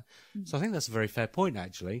like that. So I think that's a very fair point,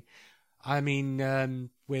 actually. I mean,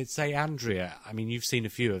 with, say, Andrea, I mean, you've seen a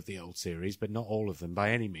few of the old series, but not all of them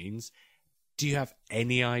by any means. do you have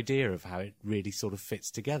any idea of how it really sort of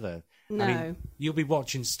fits together? No. I mean, you'll be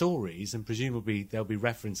watching stories and presumably there'll be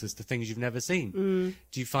references to things you've never seen.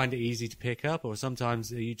 Do you find it easy to pick up, or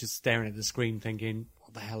sometimes are you just staring at the screen thinking,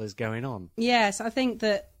 what the hell is going on? Yes, I think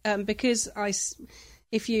that because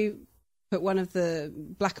if you put one of the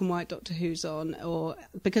black and white Doctor Who's on, or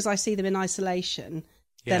because I see them in isolation,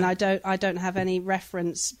 then I don't have any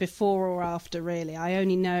reference before or after, really. I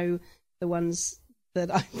only know the ones that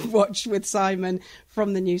I watched with Simon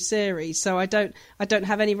from the new series, so I don't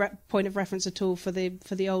have any point of reference at all for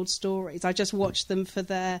the old stories. I just watch them for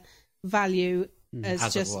their value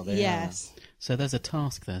as just yes. Are. So there's a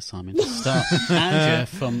task there, Simon, to start Andrea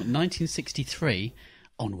from 1963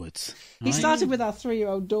 onwards. Right? He started with our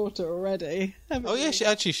 3-year-old daughter already. Oh yeah,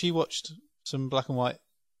 she watched some black and white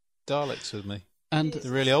Daleks with me. And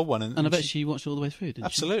the really old one. And I bet she watched all the way through, didn't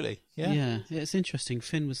Absolutely, she? Yeah, it's interesting.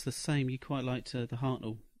 Finn was the same. You quite liked the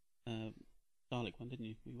Hartnell Dalek one, didn't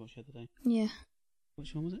you? We watched the other day. Yeah.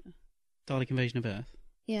 Which one was it? Dalek Invasion of Earth?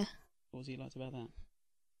 Yeah. What was it you liked about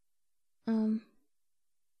that?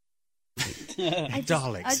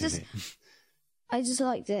 Daleks, I just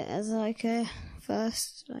liked it as like a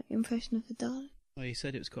first impression of a Dalek. Well, he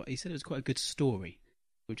said it was quite a good story,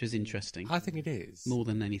 which is interesting. I think it is more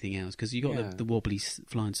than anything else, because you got the wobbly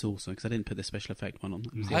flying saucer. Because I didn't put the special effect one on.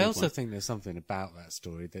 I also think there's something about that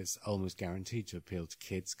story that's almost guaranteed to appeal to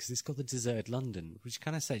kids, because it's got the deserted London, which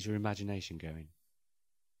kind of sets your imagination going.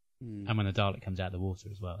 And when the Dalek comes out of the water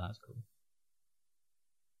as well, that's cool.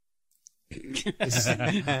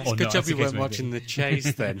 It's good job you weren't watching The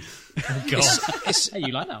Chase then. Oh, God. Hey,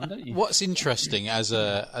 you like that one, don't you? What's interesting as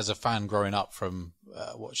a fan growing up from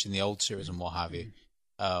watching the old series and what have you,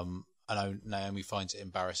 I know Naomi finds it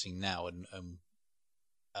embarrassing now, and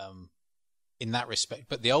in that respect,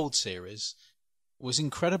 but the old series was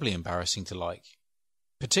incredibly embarrassing to like,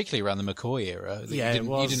 particularly around the McCoy era. You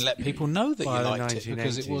didn't let people know that you liked it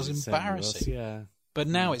because it was embarrassing. But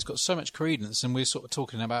now it's got so much credence, and we're sort of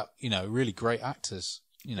talking about, really great actors.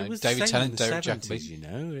 David Tennant, Derek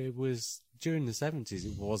Jacobi. It was during the 70s.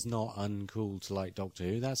 It was not uncool to like Doctor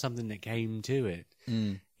Who. That's something that came to it.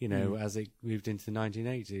 As it moved into the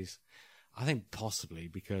 1980s. I think possibly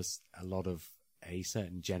because a lot of a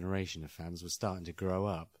certain generation of fans were starting to grow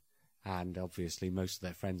up, and obviously most of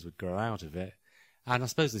their friends would grow out of it. And I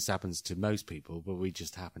suppose this happens to most people, but we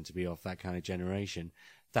just happen to be off that kind of generation.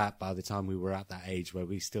 That by the time we were at that age where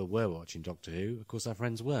we still were watching Doctor Who, of course our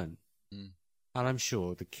friends weren't. And I'm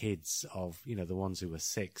sure the kids of, the ones who were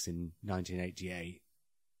 6 in 1988.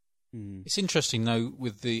 It's interesting, though,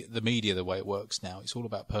 with the media, the way it works now, it's all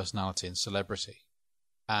about personality and celebrity.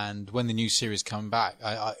 And when the new series came back,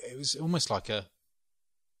 it was almost like I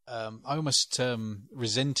almost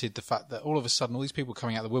resented the fact that all of a sudden all these people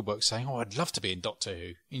coming out of the woodwork saying, "Oh, I'd love to be in Doctor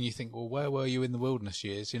Who." And you think, well, where were you in the wilderness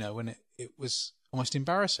years, when it was almost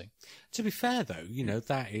embarrassing. To be fair, though,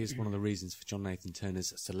 that is one of the reasons for John Nathan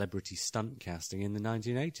Turner's celebrity stunt casting in the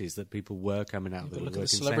 1980s, that people were coming out of the woodwork. Look at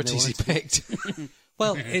the celebrities he picked.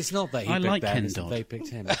 Well, it's not that he picked them, it's that they picked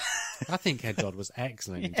him. I think Ken Dodd was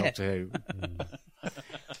excellent in Doctor Who.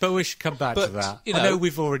 But we should come back to that. I know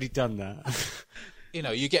we've already done that.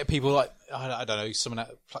 You get people like, I don't know,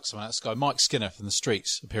 pluck someone out of the sky. Mike Skinner from the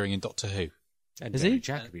Streets appearing in Doctor Who. And Derek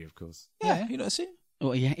Jacobi, of course. Yeah, you don't see him?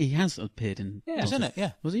 Oh, he has appeared in... Yeah, isn't it?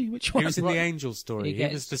 Yeah. Was he? Which one? He was in the Angel story. He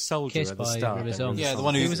was the soldier at the start. Yeah, the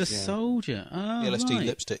one who... He was a soldier. Oh, LSD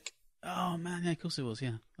lipstick. Oh, man, yeah, of course it was,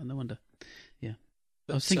 yeah. Oh, no wonder. Yeah.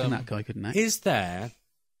 I was thinking that guy couldn't act. Is there...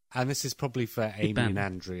 And this is probably for Amy and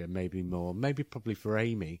Andrea, maybe more. Maybe probably for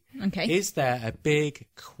Amy. Okay. Is there a big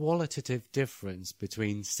qualitative difference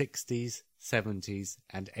between 60s, 70s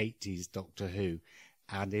and 80s Doctor Who?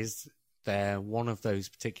 And is there one of those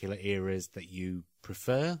particular eras that you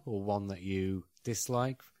prefer or one that you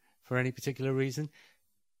dislike for any particular reason?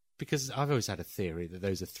 Because I've always had a theory that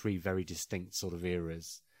those are 3 very distinct sort of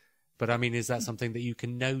eras. But, I mean, is that something that you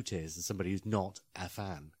can notice as somebody who's not a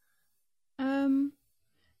fan?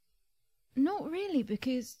 Not really,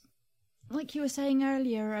 because like you were saying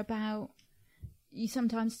earlier about you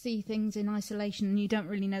sometimes see things in isolation and you don't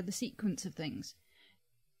really know the sequence of things.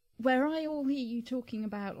 Where I all hear you talking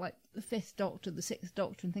about like the 5th Doctor, the 6th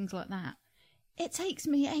Doctor and things like that, it takes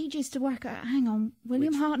me ages to work out, hang on,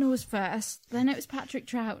 William Hartnell was first, then it was Patrick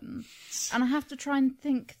Troughton, and I have to try and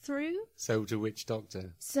think through. So to which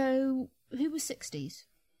Doctor? So who was 60s?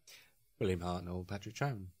 William Hartnell, Patrick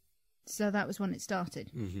Troughton. So that was when it started.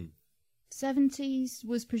 Mm-hmm. 70s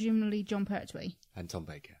was presumably John Pertwee. And Tom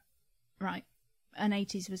Baker. Right. And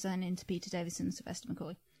 80s was then into Peter Davison and Sylvester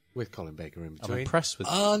McCoy. With Colin Baker in between. I'm impressed with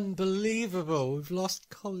Unbelievable. We've lost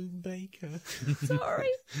Colin Baker. Sorry.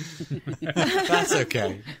 That's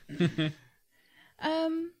okay.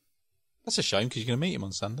 That's a shame because you're going to meet him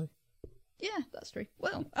on Sunday. Yeah, that's true.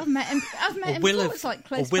 Well, I've met him. Will before. have, It's like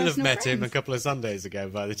close will have personal met him a friends. couple of Sundays ago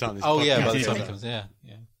by the time this Oh, podcast yeah, by the is time out. he comes, yeah.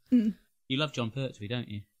 You love John Pertwee, don't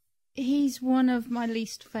you? He's one of my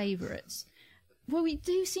least favourites. Well, we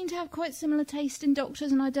do seem to have quite similar taste in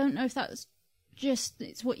Doctors, and I don't know if that's just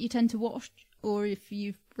it's what you tend to watch, or if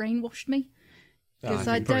you've brainwashed me. Because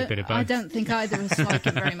I don't think either of us like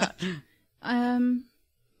it very much.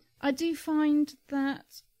 I do find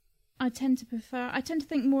that I tend to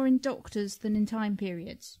think more in Doctors than in time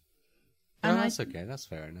periods. And that's okay, that's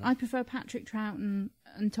fair enough. I prefer Patrick Troughton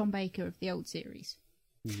and Tom Baker of the old series.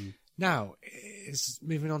 Mm-hmm. Now, it's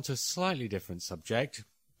moving on to a slightly different subject,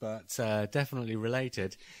 but definitely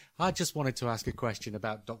related. I just wanted to ask a question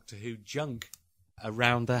about Doctor Who junk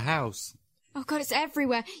around the house. Oh God, it's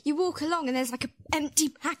everywhere. You walk along and there's like an empty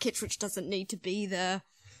package which doesn't need to be there.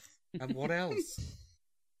 And what else?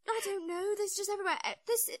 I don't know. There's just everywhere.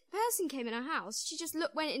 This person came in our house. She just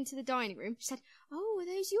went into the dining room. She said, "Oh, are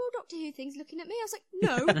those your Doctor Who things looking at me?" I was like,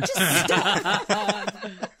 "No, just stop."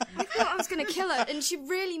 I thought I was going to kill her, and she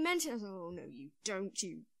really meant it. I was like, "Oh no, you don't,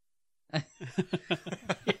 you."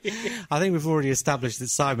 I think we've already established that,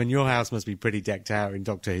 Simon, your house must be pretty decked out in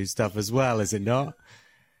Doctor Who stuff as well, is it not?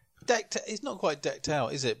 It's not quite decked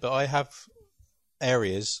out, is it? But I have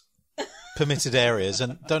areas, permitted areas,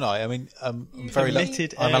 and don't I? I mean, I'm very lucky.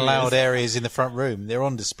 I'm allowed areas in the front room. They're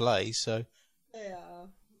on display, so. Yeah.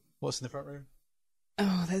 What's in the front room?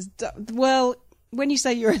 Oh, well, when you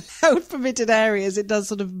say you're allowed permitted areas, it does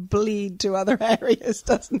sort of bleed to other areas,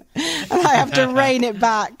 doesn't it? And I have to rein it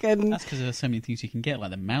back. And that's because there's so many things you can get,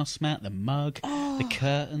 like the mouse mat, the mug, the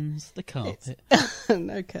curtains, the carpet.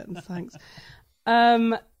 No curtains, thanks.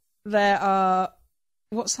 There are...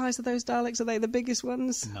 What size are those Daleks? Are they the biggest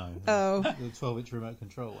ones? No. Oh. The 12-inch remote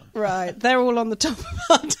control one. Right. They're all on the top of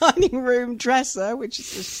our dining room dresser, which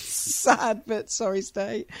is a sad but sorry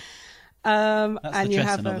state. That's and the you dresser,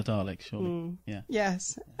 have not the Dalek, surely. Yeah.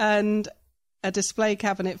 Yes. And a display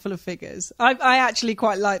cabinet full of figures. I actually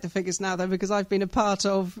quite like the figures now, though, because I've been a part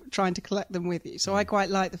of trying to collect them with you. So I quite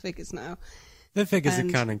like the figures now. The figures are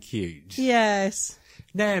kind of cute. Yes.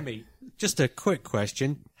 Naomi, just a quick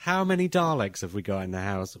question. How many Daleks have we got in the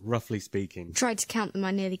house, roughly speaking? Tried to count them,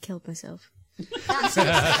 I nearly killed myself.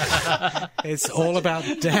 It's all about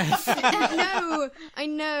death. I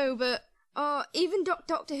know, but even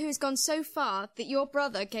Doctor Who has gone so far that your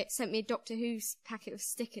brother sent me a Doctor Who's packet of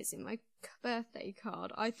stickers in my birthday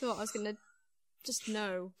card. I thought I was going to just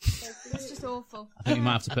know. It's just awful. I think you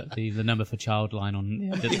might have to put the number for Childline on the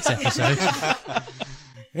end of this episode.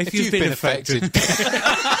 If you've been affected.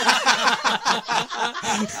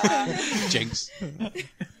 Jinx.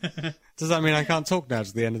 Does that mean I can't talk now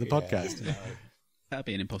to the end of the podcast? No. That'd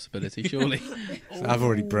be an impossibility, surely. I've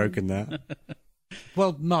already broken that.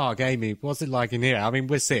 Well, Mark, Amy, what's it like in here? I mean,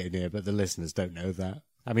 we're sitting here, but the listeners don't know that.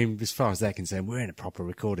 I mean, as far as they're concerned, we're in a proper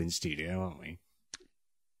recording studio, aren't we?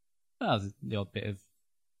 Well, there's the odd bit of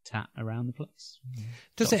tat around the place.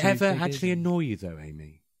 Does it ever actually annoy you, though,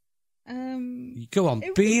 Amy? Go on,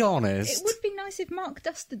 be honest. It would be nice if Mark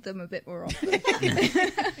dusted them a bit more often.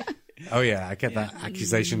 Oh, yeah, I get that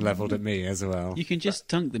accusation levelled at me as well. You can just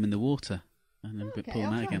dunk them in the water and then pull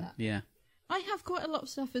them out again. That. Yeah. I have quite a lot of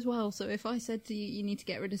stuff as well, so if I said to you, you need to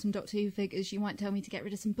get rid of some Doctor Who figures, you might tell me to get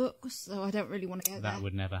rid of some books, so I don't really want to go there. That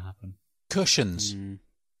would never happen. Cushions.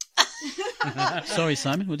 Sorry,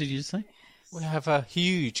 Simon, what did you just say? We have a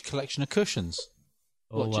huge collection of cushions.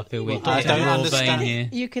 Oh, I feel we're I don't all understand. vain here.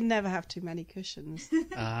 You can never have too many cushions.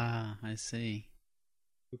 Ah, I see.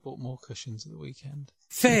 We bought more cushions at the weekend.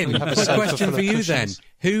 Finn, have a quick sofa question full for of you then. cushions.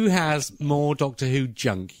 Who has more Doctor Who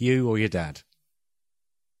junk, you or your dad?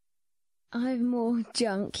 I have more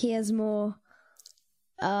junk. He has more,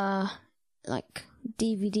 like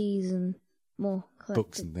DVDs and more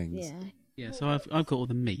books and things. Yeah. Yeah, so I've got all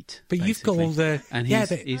the meat. But you've got all the... And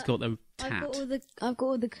he's got the tat. I've got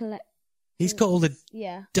all the He's got all the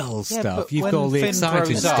dull stuff. But You've when got all the Finn exciting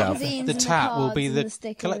grows up, stuff. the tat will be the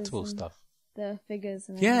stickers collectible and stuff. The figures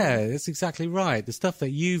and Yeah, everything. that's exactly right. The stuff that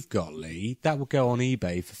you've got, Lee, that will go on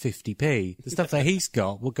eBay for 50p. The stuff that he's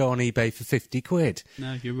got will go on eBay for 50 quid.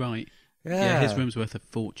 No, you're right. Yeah, his room's worth a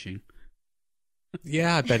fortune.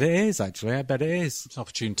 Yeah, I bet it is, actually. I bet it is. It's an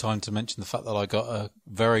opportune time to mention the fact that I got a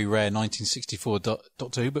very rare 1964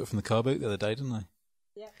 Doctor Who book from the car boot the other day, didn't I?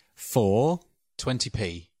 Yeah. For?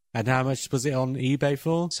 20p. And how much was it on eBay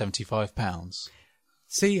for? £75.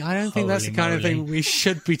 See, I don't think that's the kind of thing we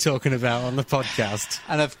should be talking about on the podcast.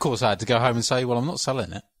 And of course I had to go home and say, well, I'm not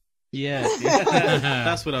selling it. Yeah.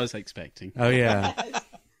 That's what I was expecting. Oh, yeah.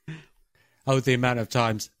 Oh, the amount of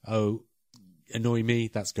times, annoy me,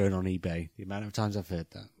 that's going on eBay. The amount of times I've heard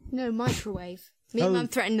that. No, microwave. Me and Mum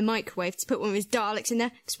threatened the microwave to put one of his Daleks in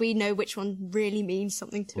there because we know which one really means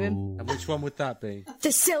something to him. And which one would that be?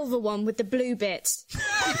 The silver one with the blue bits.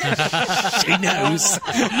 She knows.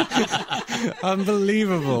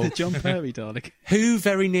 Unbelievable. The John Perry Dalek. Who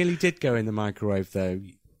very nearly did go in the microwave, though?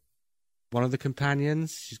 One of the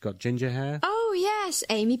companions. She's got ginger hair. Oh, yes,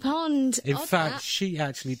 Amy Pond. In fact, she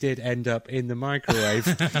actually did end up in the microwave.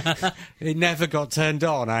 It never got turned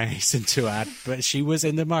on, I hasten to add, but she was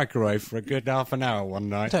in the microwave for a good half an hour one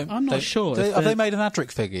night. I'm not sure. Have they made an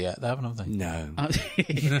Adric figure yet? They haven't, have they? No.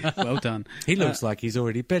 Well done. He looks like he's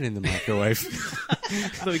already been in the microwave. I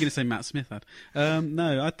thought you were going to say Matt Smith had.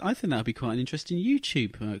 No, I think that would be quite an interesting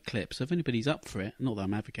YouTube clip. So if anybody's up for it, not that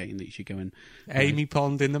I'm advocating that you should go and... Amy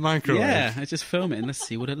Pond in the microwave. Yeah, I just film it and let's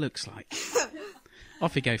see what it looks like.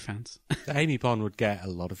 Off you go, fans. Amy Pond would get a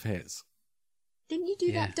lot of hits. Didn't you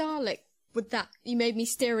do that Dalek with that? You made me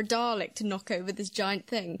steer a Dalek to knock over this giant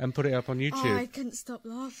thing. And put it up on YouTube. Oh, I couldn't stop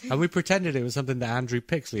laughing. And we pretended it was something that Andrew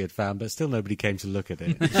Pixley had found, but still nobody came to look at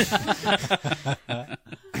it.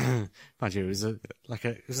 Mind you, it was a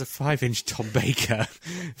 5-inch Tom Baker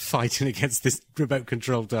fighting against this remote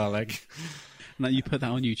control Dalek. Now you put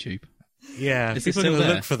that on YouTube. Yeah, Is people are going to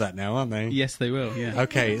look for that now, aren't they? Yes, they will, yeah.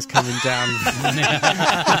 Okay, it's coming down.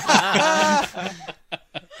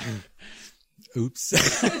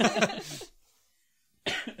 Oops.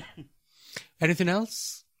 Anything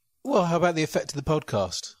else? Well, how about the effect of the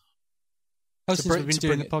podcast? Oh, since we've been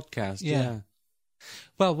doing the podcast, yeah.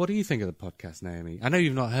 Well, what do you think of the podcast, Naomi? I know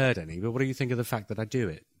you've not heard any, but what do you think of the fact that I do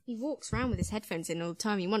it? He walks around with his headphones in all the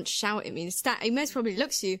time. He wants to shout at me. He most probably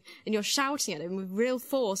looks at you and you're shouting at him with real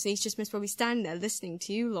force, and he's just most probably standing there listening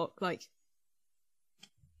to you lot. Like,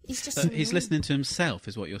 he's just. He's listening to himself,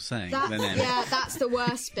 is what you're saying. Yeah, that's the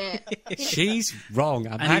worst bit. She's wrong.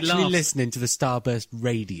 I'm actually listening to the Starburst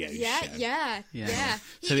radio show. Yeah.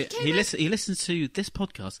 So he listens to this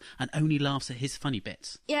podcast and only laughs at his funny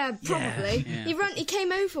bits. Yeah, probably. Yeah. He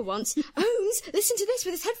came over once. Holmes, listen to this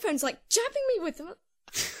with his headphones, like jabbing me with them.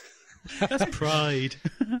 That's pride.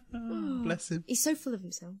 Bless him. He's so full of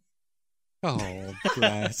himself. Oh,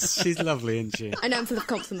 bless. She's lovely, isn't she? I know, I'm full of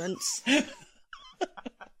compliments.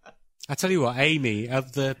 I tell you what, Amy,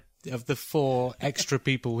 of the 4 extra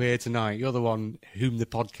people here tonight, you're the one whom the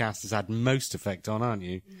podcast has had most effect on, aren't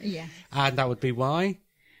you? Yeah. And that would be why?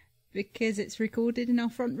 Because it's recorded in our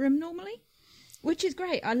front room normally. Which is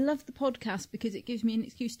great. I love the podcast because it gives me an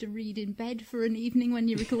excuse to read in bed for an evening when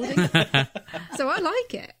you're recording. So I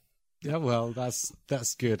like it. Yeah, well,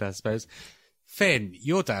 that's good, I suppose. Finn,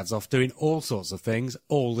 your dad's off doing all sorts of things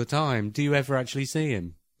all the time. Do you ever actually see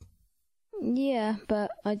him? Yeah, but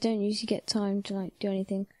I don't usually get time to do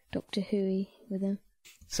anything Doctor Who-y with him.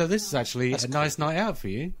 So this is actually a nice night out for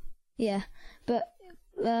you. Yeah, but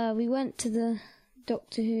we went to the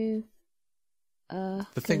Doctor Who... the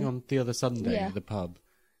thing on the other Sunday at the pub.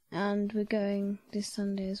 And we're going this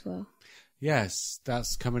Sunday as well. Yes,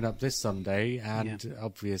 that's coming up this Sunday, and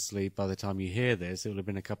obviously by the time you hear this, it will have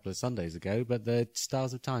been a couple of Sundays ago, but the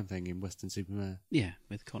Stars of Time thing in Weston-super-Mare. Yeah,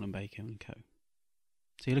 with Colin Baker and co.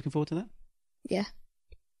 So you're looking forward to that? Yeah.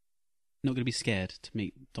 Not going to be scared to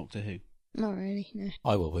meet Doctor Who? Not really, no.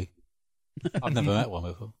 I will be. I've never met one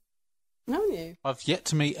before. No, you? I've yet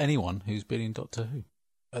to meet anyone who's been in Doctor Who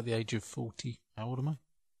at the age of 40. How old am I?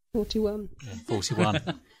 41. Yeah,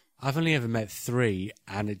 41. I've only ever met 3,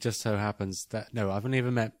 and it just so happens that... No, I've only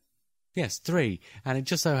ever met... Yes, 3. And it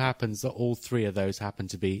just so happens that all 3 of those happen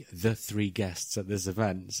to be the 3 guests at this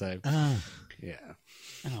event, so... Yeah.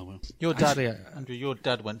 Oh, well. Your dad, Andrew, your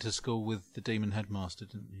dad went to school with the Demon Headmaster,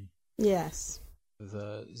 didn't he? Yes. With,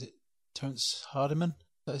 is it Terence Hardiman?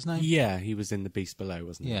 Is that his name? Yeah, he was in The Beast Below,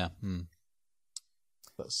 wasn't he? Yeah.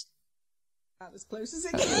 That's... About as close as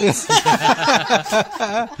it gets.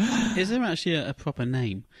 Is there actually a proper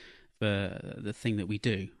name for the thing that we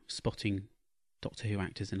do, spotting Doctor Who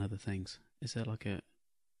actors in other things? Is there like a...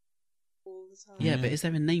 All the time. Yeah, but is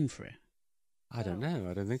there a name for it? I don't know.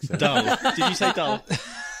 I don't think so. Dull. Did you say dull?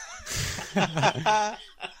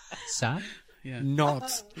 Sad? Yeah.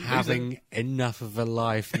 Not having enough of a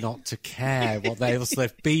life not to care what else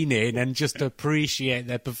they've been in and just appreciate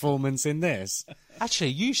their performance in this.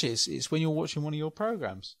 Actually, usually it's when you're watching one of your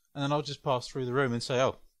programmes, and then I'll just pass through the room and say,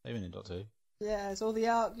 oh, they've been in Doctor Who. Yeah, it's all the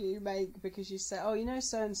art you make because you say, oh, you know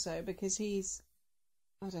so-and-so because he's,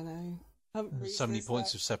 I don't know. There's so many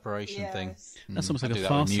points of separation thing. That's almost like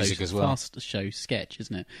a fast show sketch,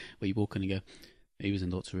 isn't it? Where you walk in and go, he was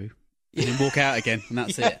in Doctor Who. You can walk out again, and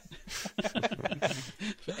that's it.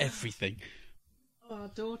 For everything. Our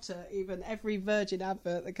daughter, even every Virgin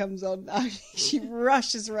advert that comes on now, she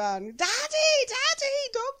rushes around, Daddy,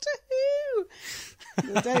 Doctor Who!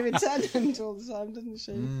 With David Tennant all the time, doesn't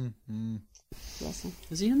she? Bless him.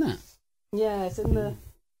 Is he in that? Yeah, it's in the...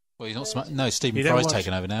 Well, he's not... No, Stephen Fry's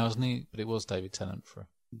taken over now, hasn't he? But it was David Tennant for...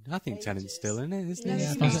 I think Tennant's still in it, isn't he?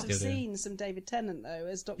 Yeah, you must have seen some David Tennant, though,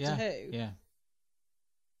 as Doctor Who. Yeah.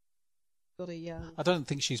 Got a young... I don't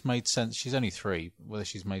think she's made sense. She's only 3. Whether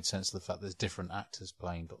she's made sense of the fact there's different actors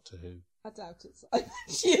playing Doctor Who. I doubt it.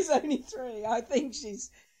 She is only 3. I think she's...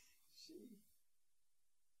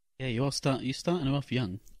 Yeah, you're starting her off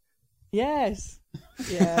young. Yes.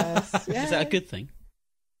 Yeah. Is that a good thing?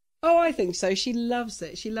 Oh, I think so. She loves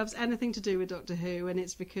it. She loves anything to do with Doctor Who, and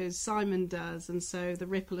it's because Simon does, and so the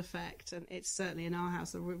ripple effect, and it's certainly in our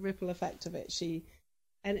house, the ripple effect of it.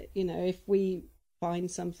 And if we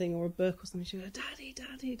find something or a book or something, she'll go,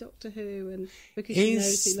 Daddy, Doctor Who, and because she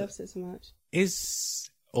knows he loves it so much.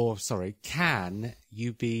 Can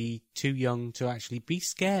you be too young to actually be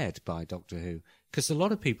scared by Doctor Who? Because a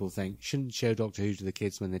lot of people think shouldn't show Doctor Who to the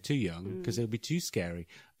kids when they're too young because it'll be too scary.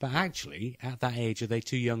 But actually, at that age, are they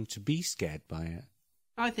too young to be scared by it?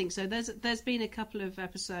 I think so. There's been a couple of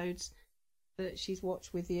episodes that she's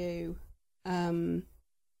watched with you,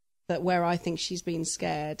 that where I think she's been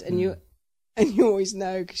scared, and you always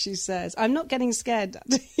know because she says, "I'm not getting scared."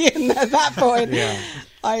 And at that point,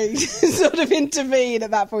 I sort of intervene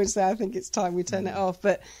at that point and say, "I think it's time we turn it off."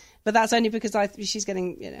 But that's only because she's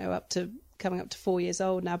getting coming up to 4 years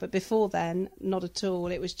old now, but before then, not at all.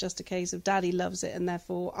 It was just a case of Daddy loves it, and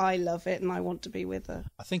therefore I love it, and I want to be with her.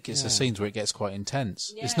 I think it's the scenes where it gets quite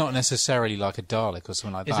intense. Yeah. It's not necessarily like a Dalek or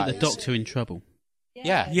something like that. Is it the Doctor in trouble?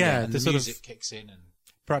 Yeah. The music kicks in, and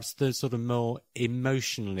perhaps the sort of more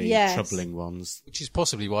emotionally troubling ones, which is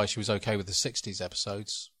possibly why she was okay with the 60s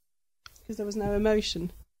episodes, because there was no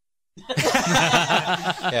emotion.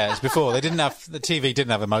 Yeah, it's before the TV didn't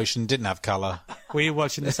have emotion, didn't have colour. Were you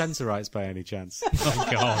watching the censor rights by any chance? Oh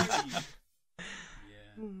God!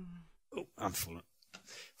 Oh, I'm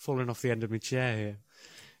falling off the end of my chair here.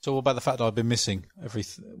 So what about the fact that I've been missing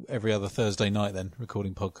every other Thursday night then,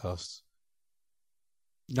 recording podcasts?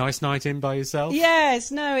 Nice night in by yourself?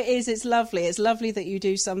 Yes, no, it is. It's lovely. It's lovely that you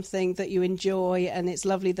do something that you enjoy, and it's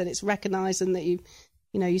lovely that it's recognised and that you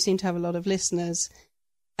seem to have a lot of listeners.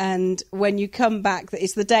 And when you come back,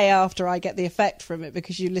 it's the day after I get the effect from it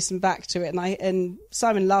because you listen back to it, and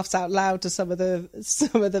Simon laughs out loud to some of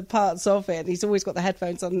the parts of it. And he's always got the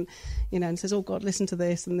headphones on, and says, "Oh God, listen to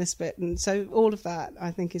this and this bit." And so all of that I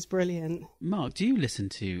think is brilliant. Mark, do you listen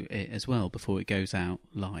to it as well before it goes out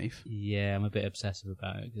live? Yeah, I'm a bit obsessive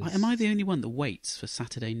about it. Am I the only one that waits for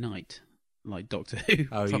Saturday night? Like Doctor Who.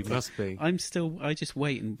 Oh, you must be. I just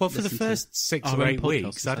wait and... Well, for the first 6 or 8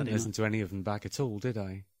 weeks, I didn't listen to any of them back at all, did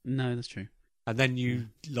I? No, that's true. And then you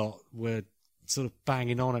lot were sort of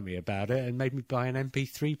banging on at me about it and made me buy an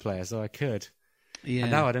MP3 player so I could. Yeah.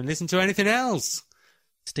 And now I don't listen to anything else.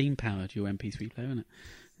 Steam-powered, your MP3 player, isn't it?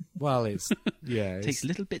 Well, it's... Yeah. It takes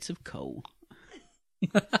little bits of coal.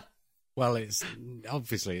 Well, it's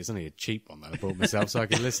only a cheap one that I bought myself so I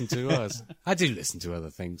can listen to us. I do listen to other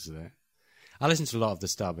things with it. I listen to a lot of the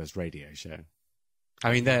Starburst radio show.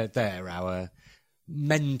 I mean, they're our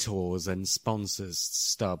mentors and sponsors,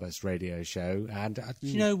 Starburst radio show. And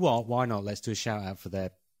you know what? Why not? Let's do a shout out for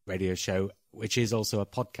their radio show, which is also a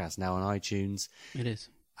podcast now on iTunes. It is.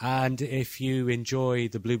 And if you enjoy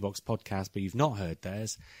the Blue Box podcast, but you've not heard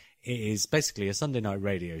theirs, it is basically a Sunday night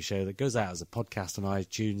radio show that goes out as a podcast on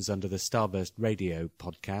iTunes under the Starburst Radio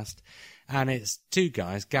podcast. And it's 2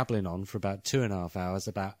 guys gabbling on for about 2.5 hours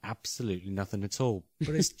about absolutely nothing at all.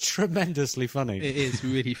 But it's tremendously funny. It is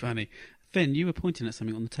really funny. Finn, you were pointing at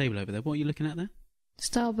something on the table over there. What are you looking at there?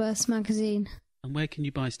 Starburst magazine. And where can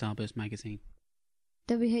you buy Starburst magazine?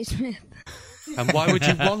 W.H. Smith. And why would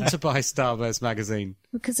you want to buy Starburst magazine?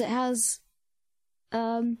 Because it has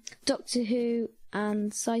Doctor Who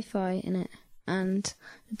and sci-fi in it, and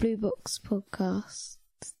the Blue Box podcast.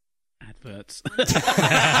 Adverts.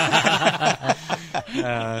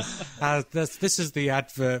 This is the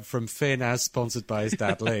advert from Finn as sponsored by his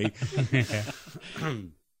dad Lee.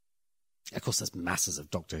 Of course, there's masses of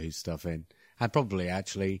Doctor Who stuff in. And probably,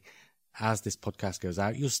 actually, as this podcast goes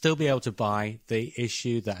out, you'll still be able to buy the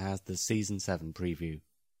issue that has the Season 7 preview.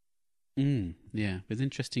 Yeah, with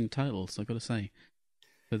interesting titles, I've got to say.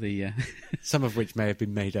 For the Some of which may have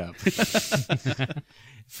been made up.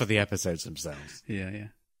 For the episodes themselves. Yeah.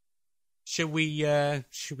 Should we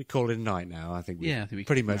call it a night now? I think we we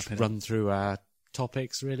pretty much run through our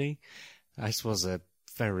topics, really. This was a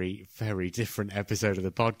very, very different episode of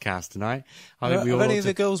the podcast tonight. Have any of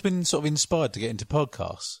the girls been sort of inspired to get into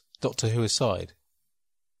podcasts, Doctor Who aside?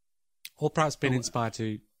 Or perhaps been inspired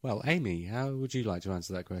to... Well, Amy, how would you like to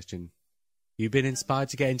answer that question? You been inspired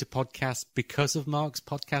to get into podcasts because of Mark's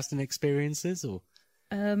podcasting experiences, or...?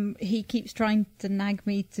 He keeps trying to nag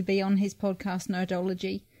me to be on his podcast,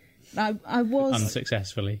 Nerdology. I was...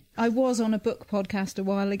 Unsuccessfully. I was on a book podcast a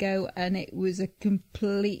while ago, and it was a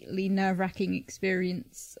completely nerve-wracking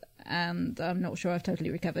experience, and I'm not sure I've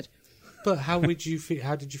totally recovered. But how did you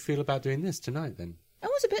feel about doing this tonight, then? I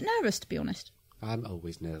was a bit nervous, to be honest. I'm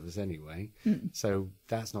always nervous anyway, so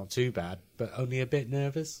that's not too bad, but only a bit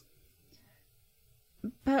nervous?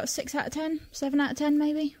 About 6 out of 10, 7 out of 10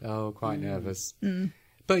 maybe. Oh, quite nervous.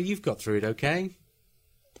 But you've got through it okay?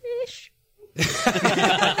 Ish.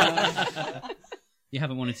 You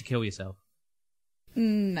haven't wanted to kill yourself?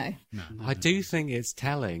 No. I do think it's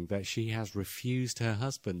telling that she has refused her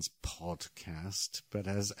husband's podcast, but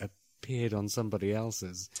has appeared on somebody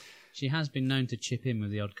else's. She has been known to chip in with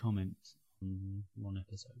the odd comment on one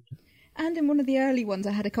episode. And in one of the early ones,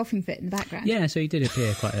 I had a coughing fit in the background. Yeah, so he did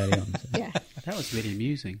appear quite early on. So. Yeah. That was really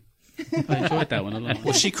amusing. I enjoyed that one a lot.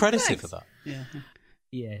 Was she credited for that? Yeah.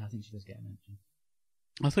 Yeah, I think she does get a mention.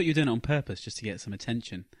 I thought you were doing it on purpose just to get some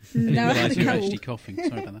attention. No, I didn't realise you were actually coughing.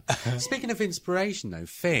 Sorry about that. Speaking of inspiration, though,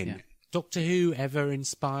 Finn, Doctor Who ever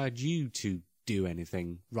inspired you to do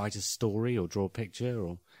anything? Write a story or draw a picture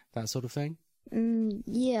or that sort of thing?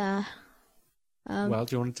 Yeah. Well,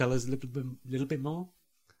 do you want to tell us a little bit more?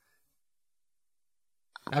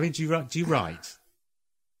 I mean, do you write?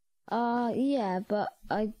 Yeah, but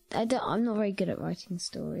I'm not very good at writing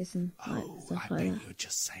stories and stuff like that. You're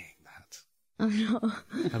just saying that. I'm not.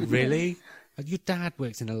 Oh, really? Your dad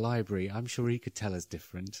works in a library. I'm sure he could tell us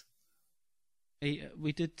different.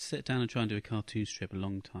 We did sit down and try and do a cartoon strip a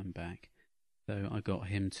long time back. So I got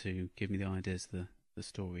him to give me the ideas, the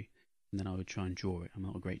story, and then I would try and draw it. I'm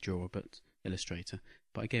not a great drawer, but illustrator.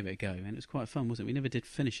 But I gave it a go, and it was quite fun, wasn't it? We never did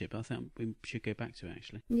finish it, but I think we should go back to it,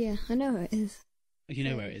 actually. Yeah, I know where it is. You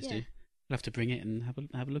know where it is, do you? We'll have to bring it and have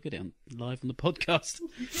a look at it live on the podcast.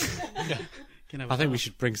 I think we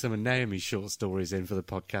should bring some of Naomi's short stories in for the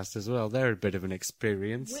podcast as well. They're a bit of an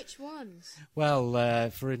experience. Which ones? Well,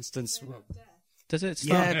 for instance... Does it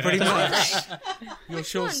start? Yeah, pretty much. Your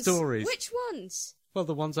short ones? stories. Which ones? Well,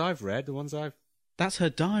 the ones I've read, the ones I've... That's her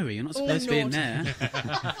diary. You're not supposed to be in there.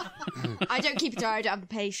 I don't keep a diary. I don't have the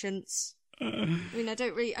patience. I mean, I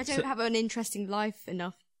don't have an interesting life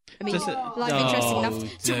enough. I mean, interesting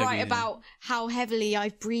enough to write about how heavily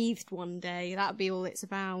I've breathed one day. That'd be all it's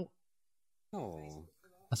about. Oh.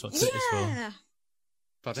 That's what Twitter's for.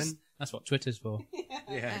 Pardon? That's what Twitter's for.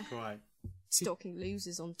 Yeah, quite. Stalking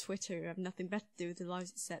losers on Twitter who have nothing better to do with their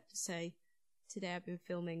lives except to say, today I've been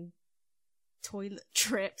filming toilet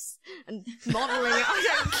trips and modelling it.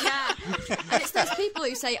 I don't care. And it's those people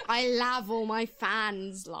who say, I love all my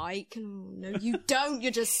fans, like, no, you don't.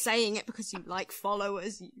 You're just saying it because you like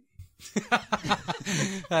followers.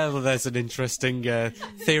 Well, there's an interesting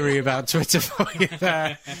theory about Twitter for you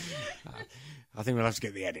there. I think we'll have to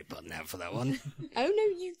get the edit button out for that one. Oh, no,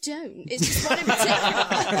 you don't. It's just one in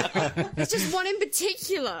particular. It's just one in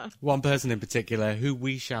particular. One person in particular who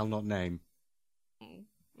we shall not name.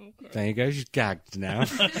 Okay. There you go, she's gagged now.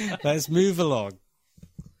 Let's move along.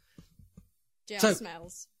 Jail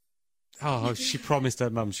smells. Oh, she promised her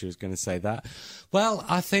mum she was going to say that. Well,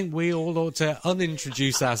 I think we all ought to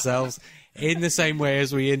unintroduce ourselves in the same way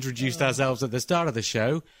as we introduced ourselves at the start of the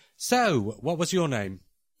show. So, what was your name?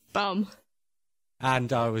 Bum.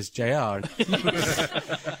 And I was JR.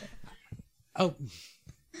 Oh.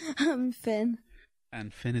 I'm Finn.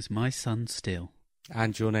 And Finn is my son still.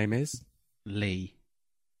 And your name is? Lee.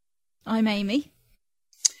 I'm Amy.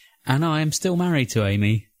 And I am still married to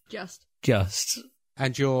Amy. Just.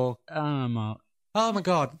 And you're... Mark. Oh my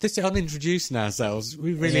God, this is unintroducing ourselves.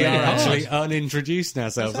 We really are actually unintroducing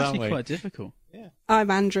ourselves, aren't we? It's quite difficult. Yeah.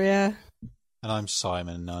 I'm Andrea. And I'm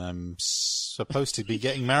Simon, and I'm supposed to be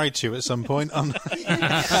getting married to you at some point. I'm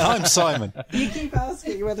Simon. You keep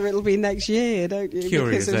asking whether it'll be next year, don't you?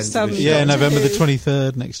 Curious, yeah, November the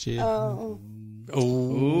 23rd next year. Oh.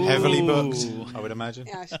 Ooh. Heavily booked, I would imagine.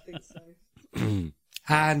 Yeah, I should think so.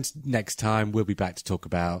 And next time, we'll be back to talk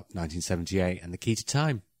about 1978 and the key to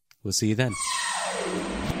time. We'll see you then.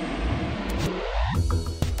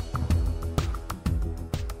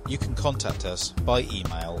 You can contact us by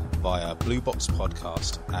email via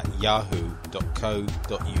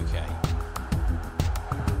blueboxpodcast@yahoo.co.uk.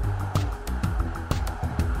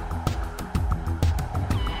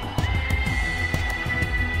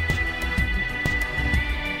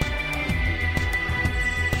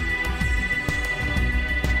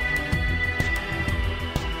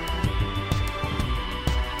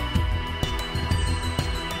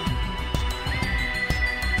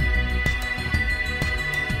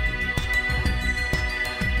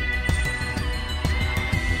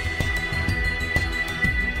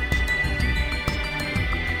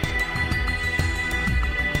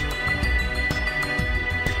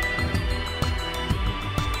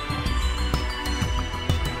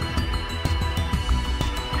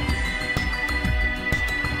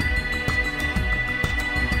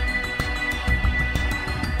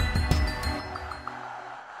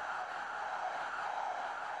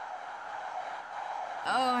 Oh,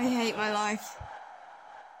 I hate my life.